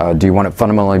 Do you want it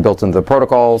fundamentally built into the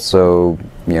protocol? So,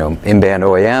 in-band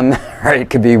OAM, right,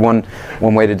 could be one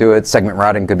way to do it. Segment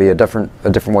routing could be a different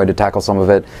way to tackle some of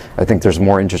it. I think there's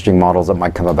more interesting models that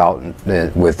might come about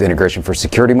with integration for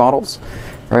security models,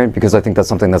 right? Because I think that's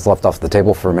something that's left off the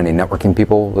table for many networking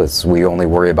people. Is we only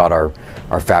worry about our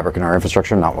fabric and our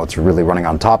infrastructure, not what's really running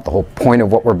on top. The whole point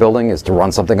of what we're building is to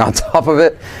run something on top of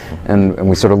it, and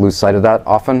we sort of lose sight of that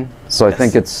often. So I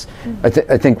think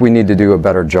I think we need to do a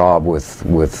better job with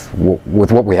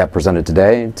what we have presented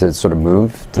today to sort of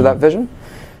move to that vision.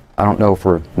 I don't know if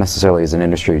we're necessarily as an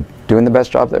industry doing the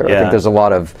best job there. I think there's a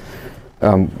lot of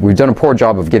we've done a poor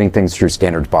job of getting things through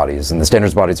standards bodies, and the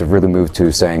standards bodies have really moved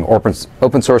to saying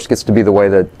open source gets to be the way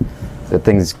that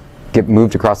things get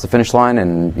moved across the finish line,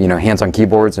 and hands on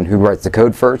keyboards and who writes the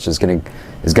code first is going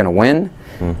to win.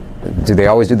 Do they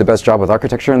always do the best job with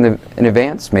architecture in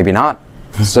advance? Maybe not.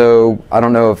 So I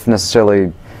don't know if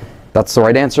necessarily that's the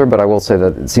right answer, but I will say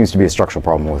that it seems to be a structural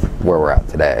problem with where we're at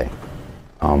today.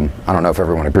 I don't know if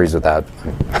everyone agrees with that,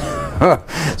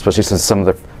 especially since some of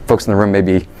the folks in the room may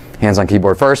be hands on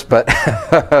keyboard first, but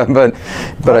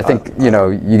but I think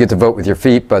you get to vote with your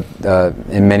feet, but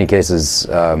in many cases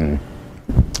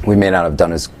we may not have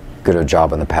done as good a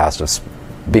job in the past of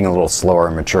being a little slower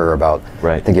and mature about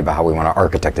thinking about how we want to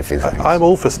architect a few things. I'm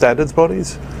all for standards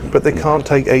bodies, but they can't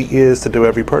take 8 years to do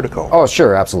every protocol. Oh,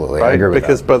 sure, absolutely. I agree with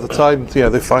because by the time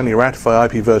they finally ratify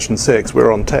IP version 6,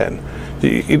 we're on 10.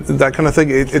 That kind of thing.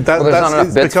 There's not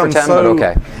enough bits for 10, but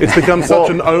okay. It's become such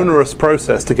an onerous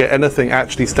process to get anything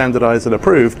actually standardized and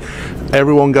approved.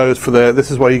 Everyone goes for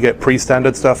this is why you get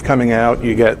pre-standard stuff coming out.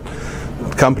 You get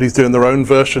companies doing their own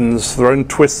versions, their own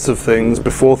twists of things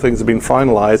before things have been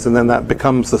finalized, and then that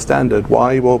becomes the standard.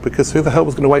 Why? Well, because who the hell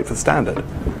was going to wait for the standard?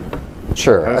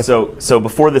 Sure. So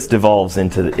before this devolves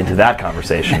into that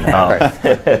conversation,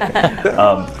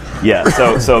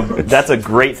 so that's a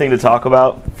great thing to talk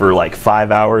about for like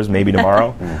 5 hours, maybe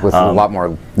tomorrow, with a lot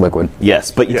more liquid.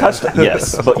 Yes, but you touched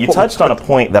on a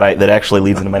point that actually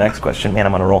leads into my next question. Man,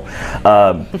 I'm on a roll.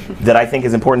 That I think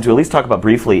is important to at least talk about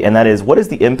briefly, and that is, what is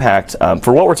the impact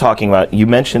for what we're talking about? You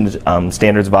mentioned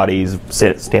standards bodies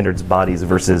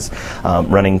versus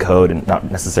running code, and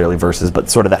not necessarily versus, but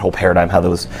sort of that whole paradigm, how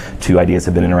those two ideas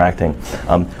have been interacting.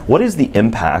 What is the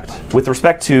impact with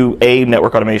respect to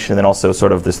network automation, and then also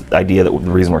sort of this idea that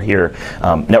the reason we're here,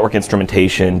 network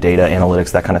instrumentation, data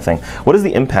analytics, that kind of thing. What is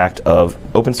the impact of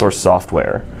open source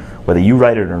software, whether you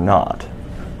write it or not,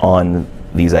 on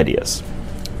these ideas?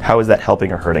 How is that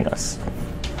helping or hurting us?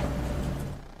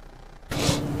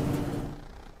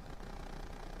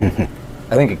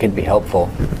 I think it could be helpful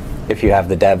if you have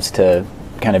the devs to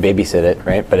kind of babysit it,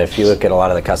 right? But if you look at a lot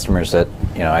of the customers that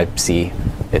I see,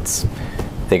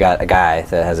 they got a guy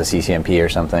that has a CCNP or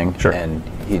something, and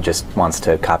he just wants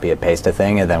to copy and paste a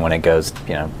thing, and then when it goes,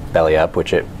 belly up,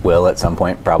 which it will at some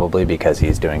point probably because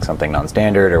he's doing something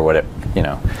non-standard or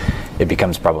it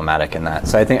becomes problematic in that.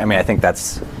 So I think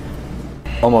that's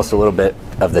almost a little bit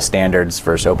of the standards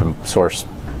versus open source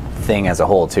thing as a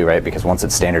whole too, right? Because once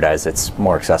it's standardized, it's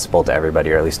more accessible to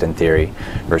everybody, or at least in theory,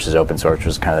 versus open source, which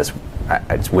is kind of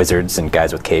it's wizards and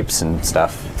guys with capes and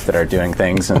stuff that are doing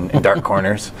things in dark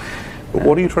corners. But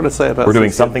what are you trying to say about we're doing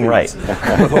CCIs? something right?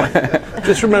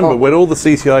 Just remember, when all the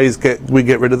CCIs we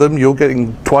get rid of them, you're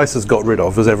getting twice as got rid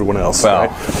of as everyone else. Well, right?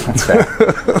 that's fair.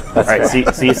 All right.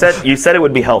 So you said it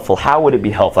would be helpful. How would it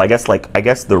be helpful? I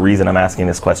guess the reason I'm asking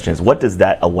this question is, what does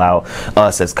that allow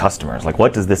us as customers? Like,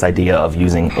 what does this idea of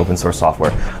using open source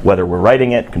software, whether we're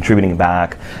writing it, contributing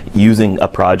back, using a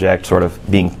project, sort of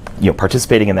being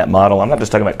participating in that model? I'm not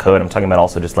just talking about code. I'm talking about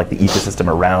also just like the ecosystem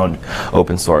around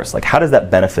open source. Like, how does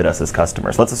that benefit us as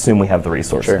customers? Let's assume we have the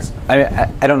resources. Sure.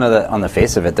 I don't know that on the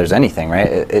face of it there's anything, right?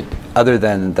 It other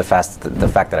than the fact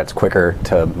that it's quicker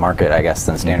to market, I guess,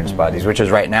 than standards bodies, which is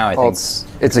right now I think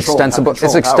it's extensible.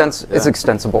 It's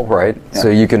extensible, right? Yeah. So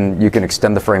you can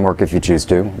extend the framework if you choose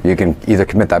to. You can either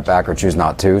commit that back or choose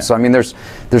not to. So I mean, there's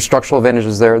structural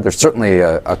advantages there. There's certainly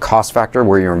a cost factor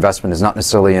where your investment is not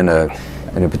necessarily in a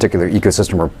particular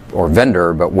ecosystem or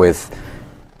vendor, but with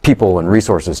people and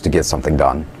resources to get something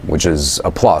done, which is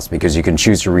a plus because you can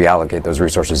choose to reallocate those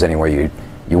resources any way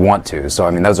you want to. So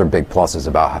I mean, those are big pluses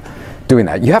about doing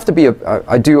that. You have to be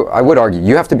I would argue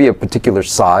you have to be a particular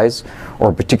size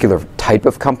or a particular type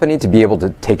of company to be able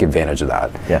to take advantage of that.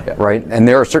 Yeah. Right? And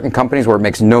there are certain companies where it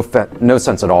makes no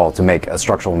sense at all to make a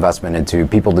structural investment into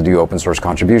people to do open source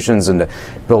contributions and to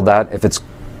build that. If it's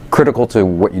critical to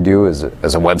what you do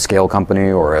as a web scale company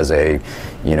or as a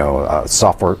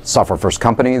software first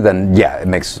company, then yeah,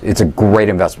 it's a great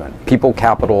investment. People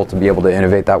capital to be able to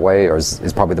innovate that way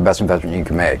is probably the best investment you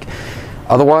can make.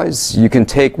 Otherwise, you can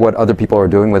take what other people are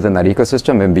doing within that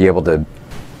ecosystem and be able to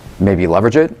maybe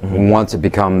leverage it once it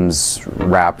becomes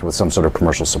wrapped with some sort of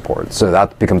commercial support. So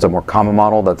that becomes a more common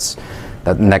model. That's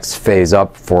that next phase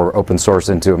up for open source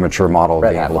into a mature model,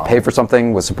 being able to pay for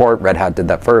something with support. Red Hat did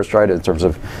that first, right, in terms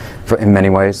of, in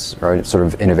many ways, right, sort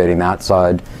of innovating that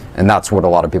side. And that's what a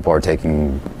lot of people are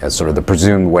taking as sort of the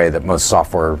presumed way that most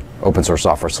software open source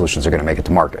software solutions are going to make it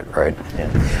to market, right?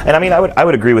 Yeah. And I mean, I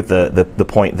would agree with the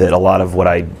point that a lot of what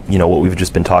what we've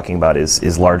just been talking about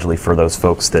is largely for those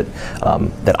folks that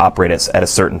that operate at a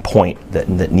certain point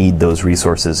that need those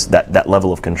resources, that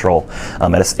level of control.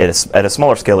 At a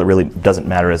smaller scale, it really doesn't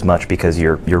matter as much because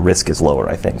your risk is lower,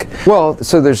 I think. Well,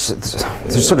 so there's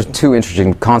sort of two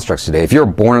interesting constructs today. If you're a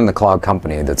born in the cloud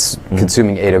company that's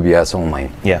consuming AWS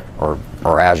only, yeah,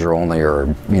 or Azure only, or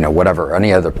whatever,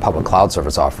 any other public cloud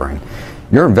service offering,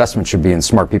 your investment should be in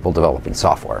smart people developing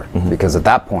software. Because at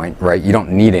that point, right, you don't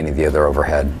need any of the other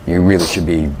overhead. You really should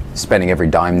be spending every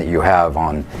dime that you have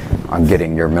on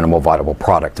getting your minimal viable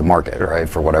product to market, right,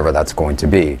 for whatever that's going to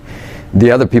be. The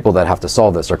other people that have to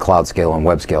solve this are cloud scale and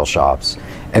web scale shops.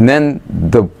 And then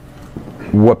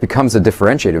what becomes a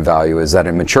differentiated value is that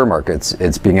in mature markets,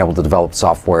 it's being able to develop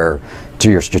software to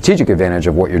your strategic advantage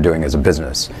of what you're doing as a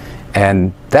business.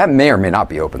 And that may or may not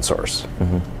be open source.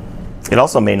 It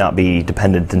also may not be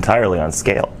dependent entirely on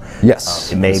scale.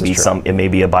 Yes, it may be it may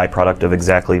be a byproduct of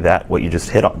exactly that, what you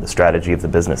just hit on, the strategy of the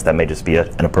business. That may just be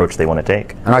an approach they want to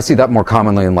take. And I see that more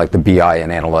commonly in like the BI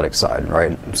and analytics side,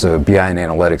 right? So BI and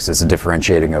analytics is a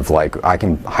differentiating of like, I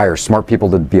can hire smart people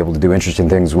to be able to do interesting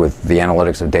things with the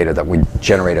analytics of data that we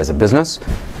generate as a business,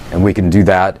 and we can do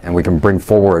that, and we can bring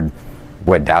forward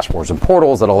web dashboards and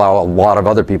portals that allow a lot of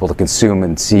other people to consume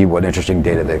and see what interesting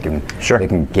data they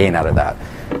can gain out of that.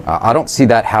 I don't see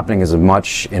that happening as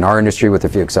much in our industry, with a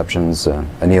few exceptions.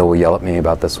 Anil will yell at me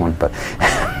about this one, but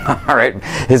all right,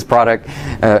 his product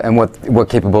and what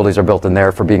capabilities are built in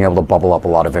there for being able to bubble up a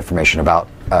lot of information about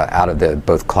out of the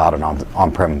both cloud and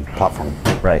on-prem platform.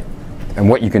 Right. And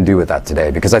what you can do with that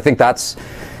today, because I think that's,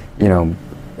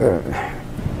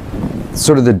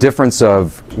 sort of the difference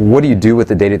of what do you do with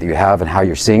the data that you have and how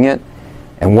you're seeing it,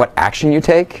 and what action you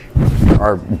take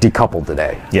are decoupled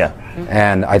today. Yeah.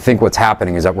 And I think what's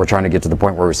happening is that we're trying to get to the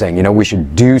point where we're saying, we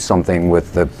should do something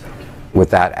with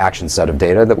that action set of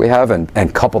data that we have,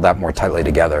 and couple that more tightly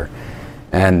together.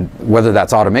 And whether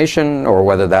that's automation or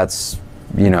whether that's,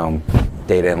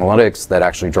 data analytics that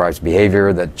actually drives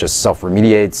behavior that just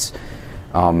self-remediates,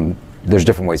 there's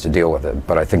different ways to deal with it.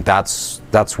 But I think that's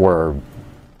where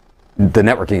the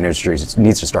networking industry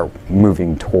needs to start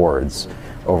moving towards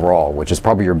overall, which is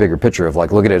probably your bigger picture of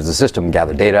like, look at it as a system,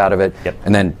 gather data out of it,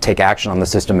 and then take action on the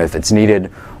system if it's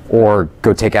needed, or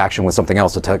go take action with something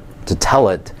else to tell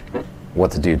it what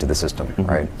to do to the system,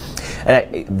 right?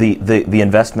 And the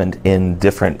investment in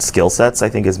different skill sets, I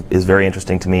think, is very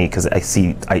interesting to me, because I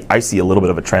see a little bit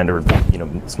of a trend, or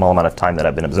small amount of time that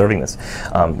I've been observing this,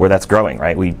 where that's growing,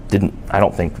 right? I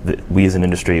don't think that we as an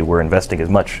industry were investing as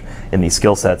much in these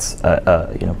skill sets,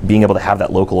 being able to have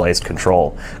that localized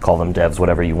control, call them devs,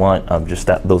 whatever you want, just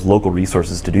those local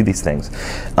resources to do these things.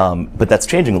 But that's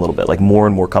changing a little bit. Like, more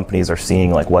and more companies are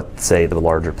seeing like what, say, the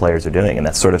larger players are doing, and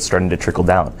that's sort of starting to trickle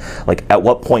down. Like, at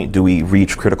what point do we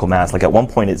reach critical mass? Like, at one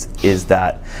point, is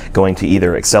that going to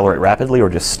either accelerate rapidly or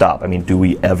just stop? I mean, do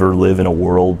we ever live in a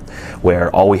world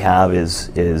where all we have is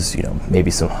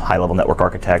maybe some high-level network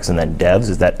architects and then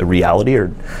devs? Is that a reality,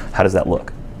 or how does that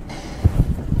look?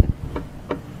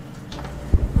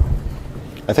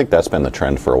 I think that's been the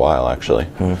trend for a while, actually.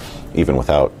 Even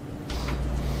without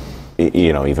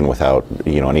anything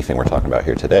we're talking about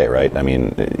here today, right? I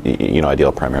mean, I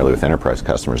deal primarily with enterprise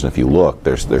customers, and if you look,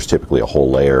 there's typically a whole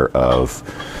layer of,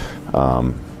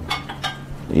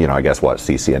 I guess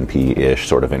CCNP-ish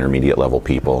sort of intermediate level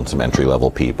people and some entry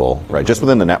level people, right? Just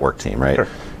within the network team, right? Sure.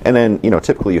 And then,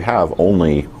 typically you have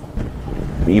only,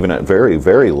 even at very,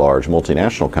 very large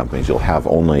multinational companies, you'll have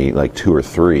only like 2 or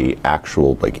 3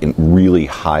 actual, like, in really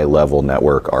high level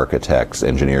network architects,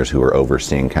 engineers who are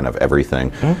overseeing kind of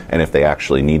everything. And if they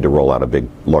actually need to roll out a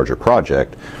larger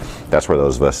project, that's where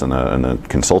those of us in the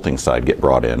consulting side get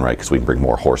brought in, right? Because we can bring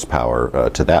more horsepower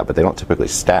to that, but they don't typically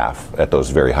staff at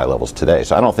those very high levels today.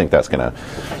 So I don't think that's going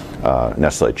to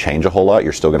necessarily change a whole lot.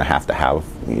 You're still going to have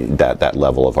that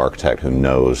level of architect who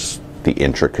knows the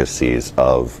intricacies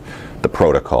of the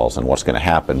protocols and what's going to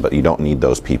happen, but you don't need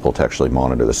those people to actually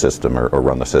monitor the system or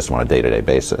run the system on a day-to-day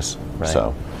basis. Right.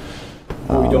 So,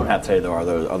 what we don't have today, though, are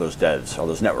those devs, are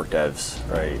those network devs,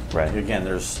 right? Right. Again,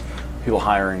 there's people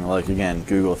hiring, like, again,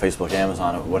 Google, Facebook,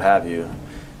 Amazon, what have you.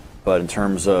 But in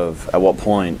terms of at what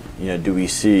point, do we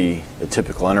see the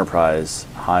typical enterprise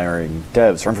hiring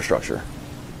devs for infrastructure?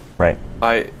 Right.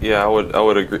 I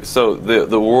would agree. So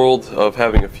the world of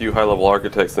having a few high-level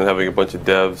architects and having a bunch of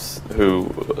devs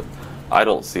who, I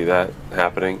don't see that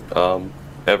happening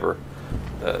ever.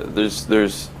 There's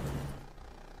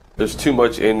too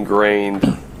much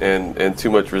ingrained and too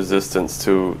much resistance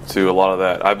to a lot of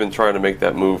that. I've been trying to make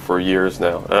that move for years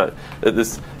now.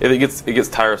 It gets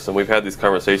tiresome. We've had these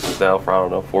conversations now for, I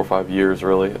don't know, 4 or 5 years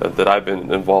really, that I've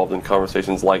been involved in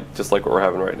conversations just like what we're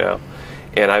having right now.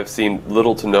 And I've seen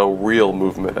little to no real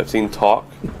movement. I've seen talk,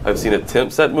 I've seen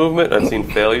attempts at movement, I've seen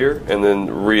failure, and then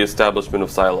reestablishment of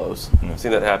silos. I've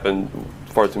seen that happen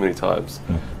far too many times.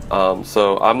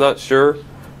 So I'm not sure.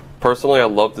 Personally, I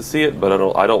love to see it, but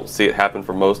I don't see it happen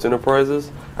for most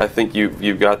enterprises. I think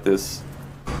you've got this.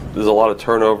 There's a lot of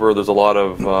turnover. There's a lot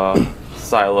of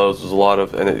silos. There's a lot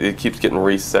of, and it keeps getting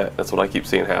reset. That's what I keep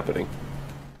seeing happening.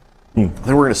 I think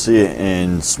we're going to see it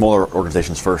in smaller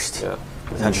organizations first. Yeah.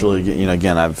 Potentially,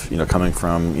 again, I've coming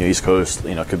from East Coast,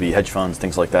 it could be hedge funds,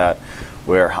 things like that,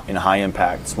 where in a high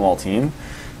impact small team,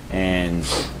 and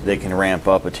they can ramp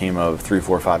up a team of 3,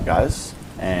 4, 5 guys,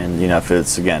 and if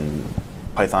it's again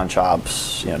Python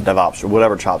chops, DevOps or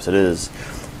whatever chops it is,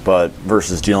 but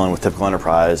versus dealing with typical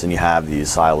enterprise, and you have these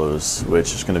silos,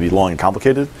 which is going to be long and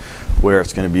complicated, where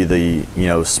it's going to be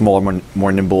the smaller,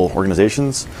 more nimble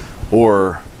organizations,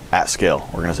 or at scale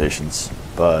organizations,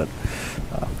 but.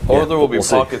 Or there will be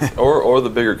pockets, or the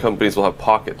bigger companies will have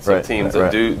pockets of teams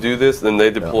that do this, then they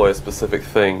deploy a specific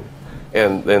thing,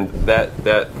 and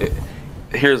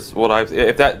here's what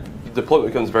if that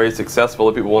deployment becomes very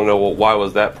successful, people want to know, well, why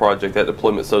was that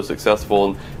deployment so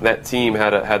successful, and that team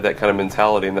had that kind of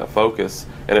mentality and that focus,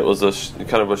 and it was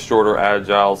kind of a shorter,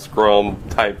 agile, Scrum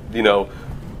type,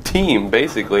 team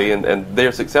basically, and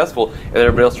they're successful, and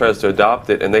everybody else tries to adopt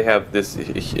it, and they have this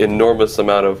enormous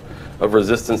amount of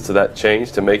resistance to that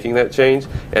change, to making that change,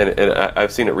 and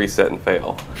I've seen it reset and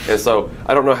fail. And so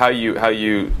I don't know how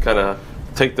you kind of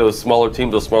take those smaller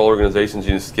teams, those smaller organizations,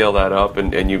 you scale that up,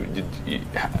 and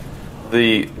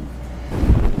the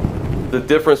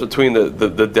difference between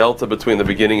the delta between the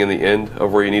beginning and the end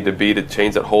of where you need to be to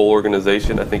change that whole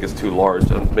organization, I think is too large.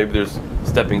 Maybe there's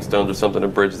stepping stones or something to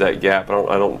bridge that gap.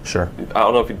 I don't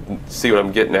know if you see what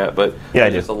I'm getting at, but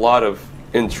there's just a lot of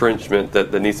entrenchment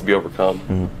that needs to be overcome.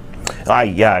 Mm-hmm.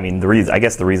 I mean, I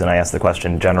guess the reason I asked the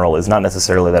question in general is not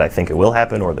necessarily that I think it will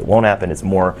happen or that it won't happen. It's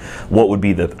more, what would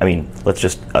be let's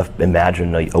just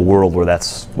imagine a world where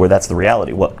that's the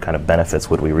reality. What kind of benefits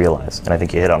would we realize? And I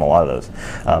think you hit on a lot of those.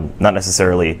 Not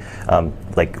necessarily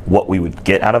like what we would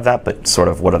get out of that, but sort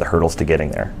of what are the hurdles to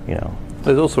getting there,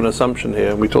 There's also an assumption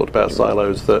here, and we talked about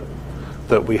silos, that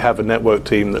we have a network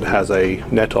team that has a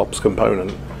NetOps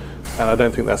component, and I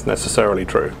don't think that's necessarily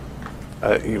true.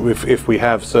 If we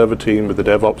have server team with the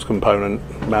DevOps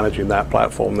component managing that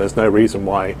platform, there's no reason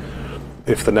why,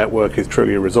 if the network is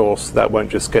truly a resource, that won't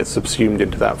just get subsumed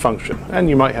into that function. And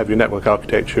you might have your network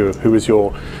architecture, who is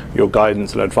your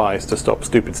guidance and advice to stop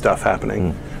stupid stuff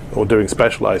happening or doing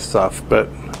specialized stuff, but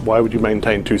why would you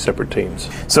maintain 2 separate teams?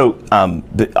 So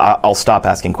I'll stop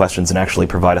asking questions and actually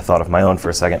provide a thought of my own for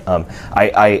a second.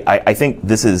 I think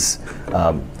this is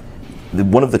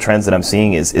one of the trends that I'm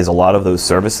seeing is a lot of those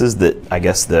services that I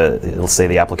guess let's say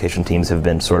the application teams have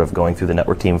been sort of going through the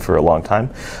network team for a long time.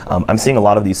 I'm seeing a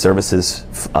lot of these services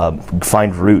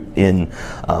find root in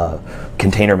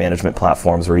container management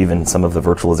platforms or even some of the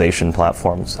virtualization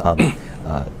platforms.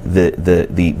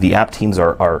 The app teams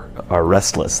are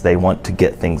restless. They want to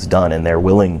get things done, and they're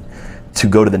willing to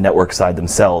go to the network side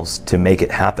themselves to make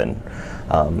it happen.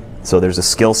 So there's a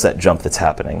skill set jump that's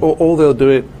happening. Or they'll do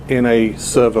it in a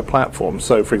server platform.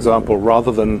 So for example,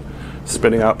 rather than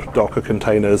spinning up Docker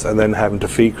containers and then having to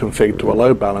feed config to a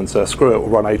load balancer, screw it, we'll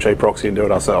run HA proxy and do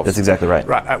it ourselves. That's exactly right.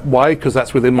 Why? Because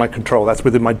that's within my control, that's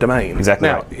within my domain. Exactly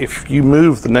now, right. If you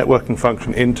move the networking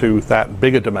function into that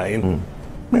bigger domain,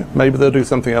 maybe they'll do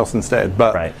something else instead.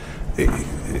 But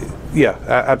yeah,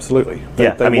 absolutely.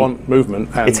 They want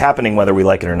movement. And it's happening whether we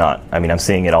like it or not. I mean, I'm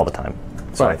seeing it all the time.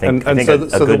 So right. I think,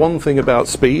 so the one thing about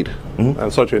speed, I'm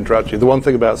sorry to interrupt you, the one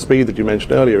thing about speed that you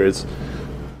mentioned earlier is,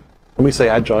 when we say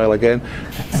agile again,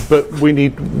 but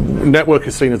network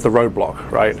is seen as the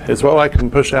roadblock, right? It's, well, I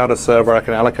can push out a server, I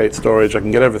can allocate storage, I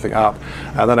can get everything up,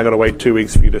 and then I've got to wait 2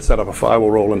 weeks for you to set up a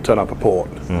firewall rule and turn up a port,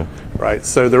 right?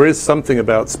 So there is something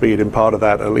about speed in part of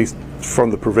that, at least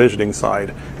from the provisioning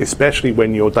side, especially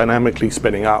when you're dynamically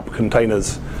spinning up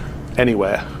containers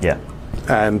anywhere. Yeah.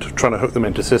 And trying to hook them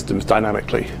into systems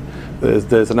dynamically.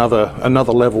 There's another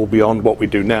level beyond what we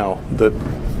do now that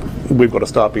we've got to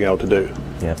start being able to do.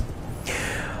 Yeah.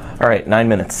 All right, 9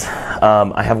 minutes.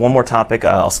 I have one more topic.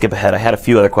 I'll skip ahead. I had a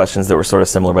few other questions that were sort of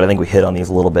similar, but I think we hit on these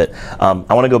a little bit. I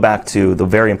want to go back to the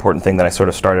very important thing that I sort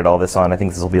of started all this on. I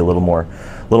think this will be a little more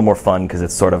fun because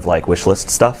it's sort of like wish list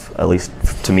stuff. At least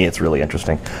to me, it's really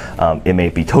interesting. It may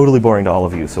be totally boring to all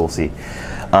of you, so we'll see.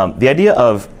 The idea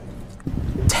of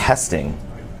testing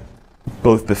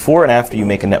both before and after you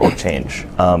make a network change.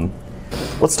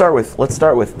 Let's start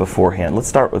with beforehand. Let's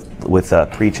start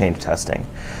with pre-change testing.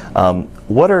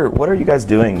 What are you guys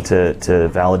doing to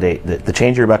validate that the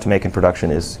change you're about to make in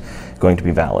production is going to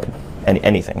be valid?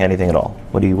 Anything at all?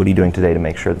 What are you doing today to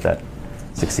make sure that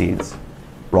succeeds?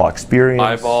 Raw experience,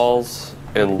 Eyeballs,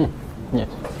 and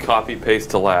copy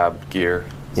paste to lab gear.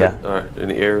 Yeah.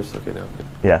 Any errors? Okay, now.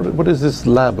 Yeah. What is this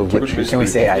lab of which you Can we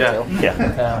say ITIL?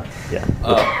 Yeah.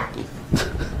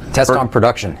 Test on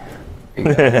production.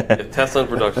 Yeah, test on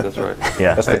production. That's right.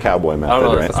 Yeah. That's the cowboy I don't method,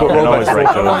 know. right? That's I don't always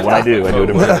write those. When I do it in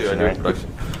production. I do it in Right? production.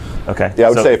 Okay. Yeah, I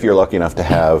would So- say if you're lucky enough to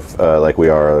have, like we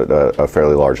are, a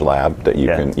fairly large lab that you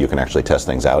Yeah. can actually test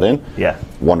things out in. Yeah.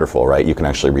 Wonderful, right? You can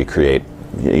actually recreate,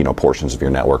 portions of your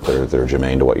network that are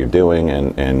germane to what you're doing,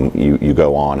 and you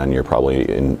go on, and you're probably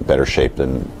in better shape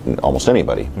than almost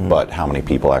anybody. But how many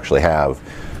people actually have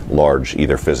large,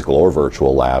 either physical or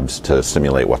virtual labs to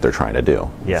simulate what they're trying to do?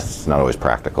 Yeah. It's not always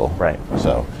practical. Right.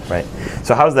 So. Right.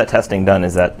 So how's that testing done?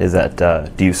 Is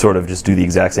that do you sort of just do the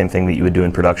exact same thing that you would do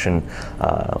in production,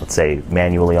 let's say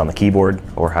manually on the keyboard,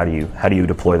 or how do you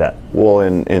deploy that? Well,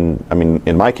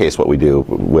 in my case, what we do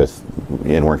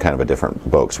and we're in kind of a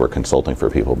different boat 'cause we're consulting for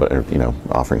people, but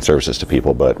offering services to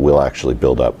people, but we'll actually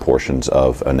build up portions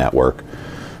of a network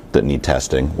that need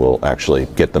testing. We'll actually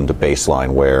get them to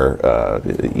baseline where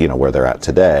they're at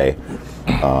today.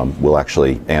 We'll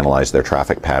actually analyze their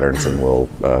traffic patterns, and we'll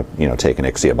take an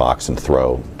Ixia box and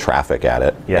throw traffic at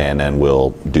it, Yeah. and then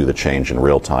we'll do the change in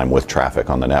real time with traffic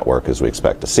on the network as we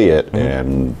expect to see it,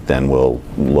 and then we'll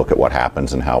look at what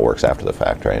happens and how it works after the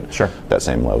fact, right? Sure. That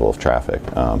same level of traffic.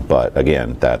 But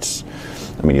again,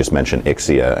 you just mentioned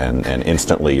Ixia, and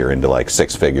instantly you're into like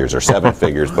 6 figures or 7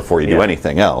 figures before you do Yeah.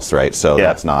 anything else, right? So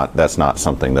Yeah. that's not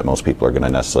something that most people are going to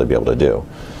necessarily be able to do.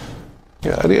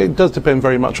 Yeah, and it does depend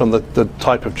very much on the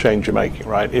type of change you're making,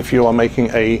 right? If you are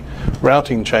making a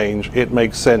routing change, it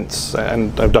makes sense,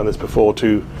 and I've done this before,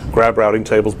 to grab routing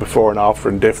tables before and after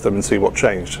and diff them and see what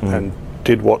changed. And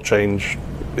did what change,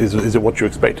 is it what you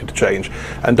expected to change?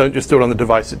 And don't just do it on the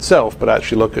device itself, but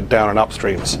actually look at down and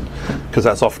upstreams, because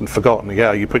that's often forgotten.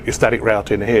 Yeah, you put your static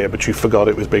route in here, but you forgot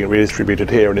it was being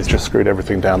redistributed here, and it's just screwed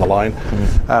everything down the line.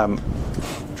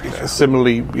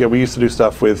 Similarly, we used to do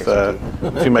stuff with,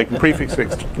 if you're making prefix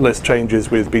list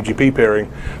changes with BGP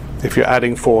peering, if you're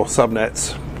adding 4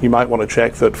 subnets, you might want to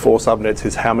check that 4 subnets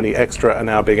is how many extra are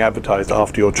now being advertised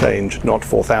after your change, not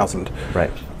 4,000.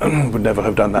 Right. Would never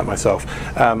have done that myself.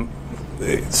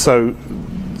 So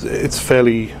it's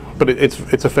fairly, but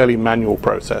it's a fairly manual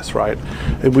process, right?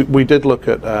 We did look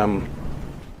at.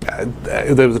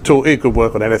 There was a tool, it could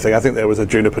work on anything. I think there was a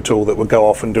Juniper tool that would go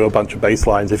off and do a bunch of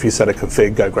baselines. If you set a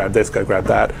config, go grab this, go grab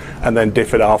that, and then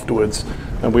diff it afterwards.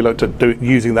 And we looked at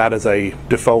using that as a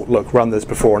default look, run this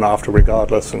before and after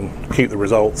regardless, and keep the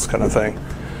results kind of thing.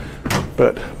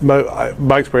 But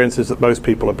my experience is that most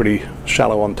people are pretty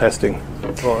shallow on testing,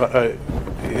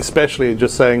 especially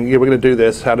just saying, yeah, we're going to do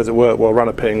this, how does it work? Well, run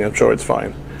a ping, I'm sure it's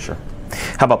fine. Sure.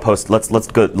 How about post? Let's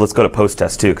go to post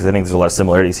test too, because I think there's a lot of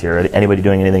similarities here. Anybody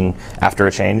doing anything after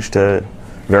a change to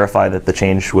verify that the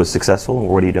change was successful,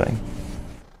 or what are you doing?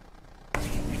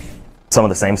 Some of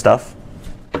the same stuff,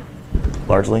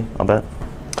 largely, I'll bet.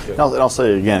 And I'll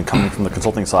say again, coming from the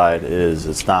consulting side, is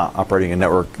it's not operating a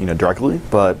network, directly,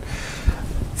 but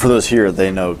for those here,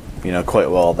 they know, quite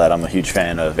well that I'm a huge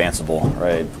fan of Ansible,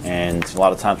 right? And a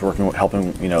lot of times working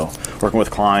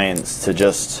with clients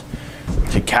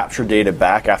to capture data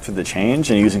back after the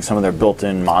change, and using some of their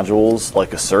built-in modules,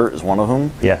 like Assert is one of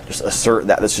them. Yeah. Just assert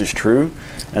that this is true.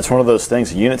 And it's one of those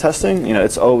things, unit testing,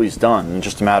 it's always done. It's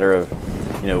just a matter of,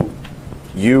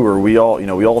 you or we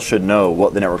all should know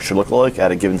what the network should look like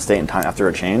at a given state and time after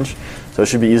a change. So it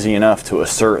should be easy enough to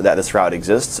assert that this route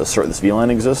exists, assert this VLAN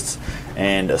exists,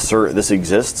 and assert this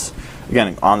exists,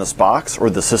 again, on this box, or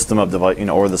the system of device,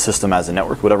 or the system as a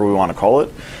network, whatever we want to call it.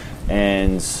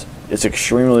 And it's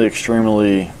extremely,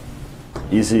 extremely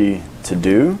easy to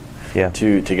do,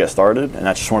 to get started. And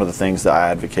that's just one of the things that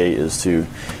I advocate, is to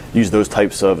use those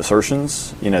types of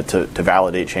assertions, to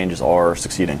validate changes are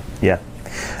succeeding. Yeah,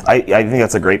 I think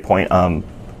that's a great point.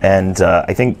 And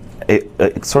I think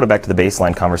it's sort of back to the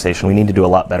baseline conversation. We need to do a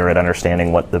lot better at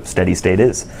understanding what the steady state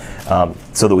is,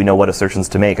 so that we know what assertions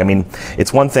to make. I mean,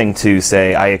 it's one thing to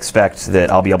say, I expect that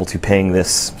I'll be able to ping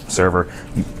this server.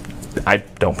 I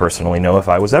don't personally know if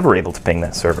I was ever able to ping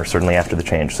that server, certainly after the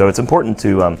change. So it's important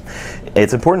to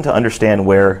understand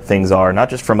where things are, not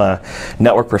just from a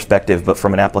network perspective, but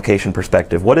from an application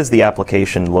perspective. What does the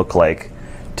application look like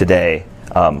today?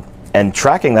 And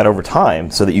tracking that over time,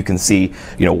 so that you can see,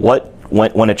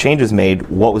 when a change is made,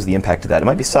 what was the impact of that? It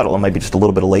might be subtle. It might be just a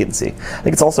little bit of latency. I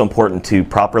think it's also important to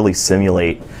properly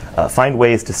simulate, find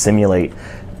ways to simulate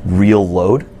real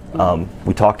load.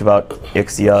 We talked about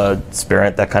Ixia,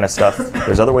 Sparent, that kind of stuff.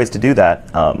 There's other ways to do that.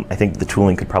 I think the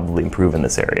tooling could probably improve in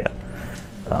this area,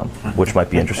 which might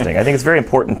be interesting. I think it's very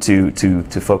important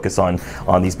to focus on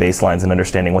these baselines and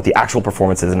understanding what the actual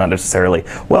performance is, and not necessarily,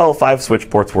 well, 5 switch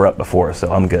ports were up before,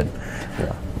 so I'm good.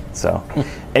 Yeah. So,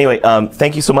 anyway,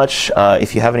 thank you so much.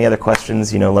 If you have any other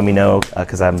questions, let me know,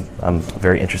 because I'm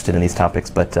very interested in these topics.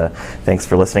 But thanks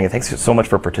for listening, and thanks so much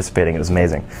for participating. It was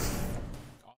amazing.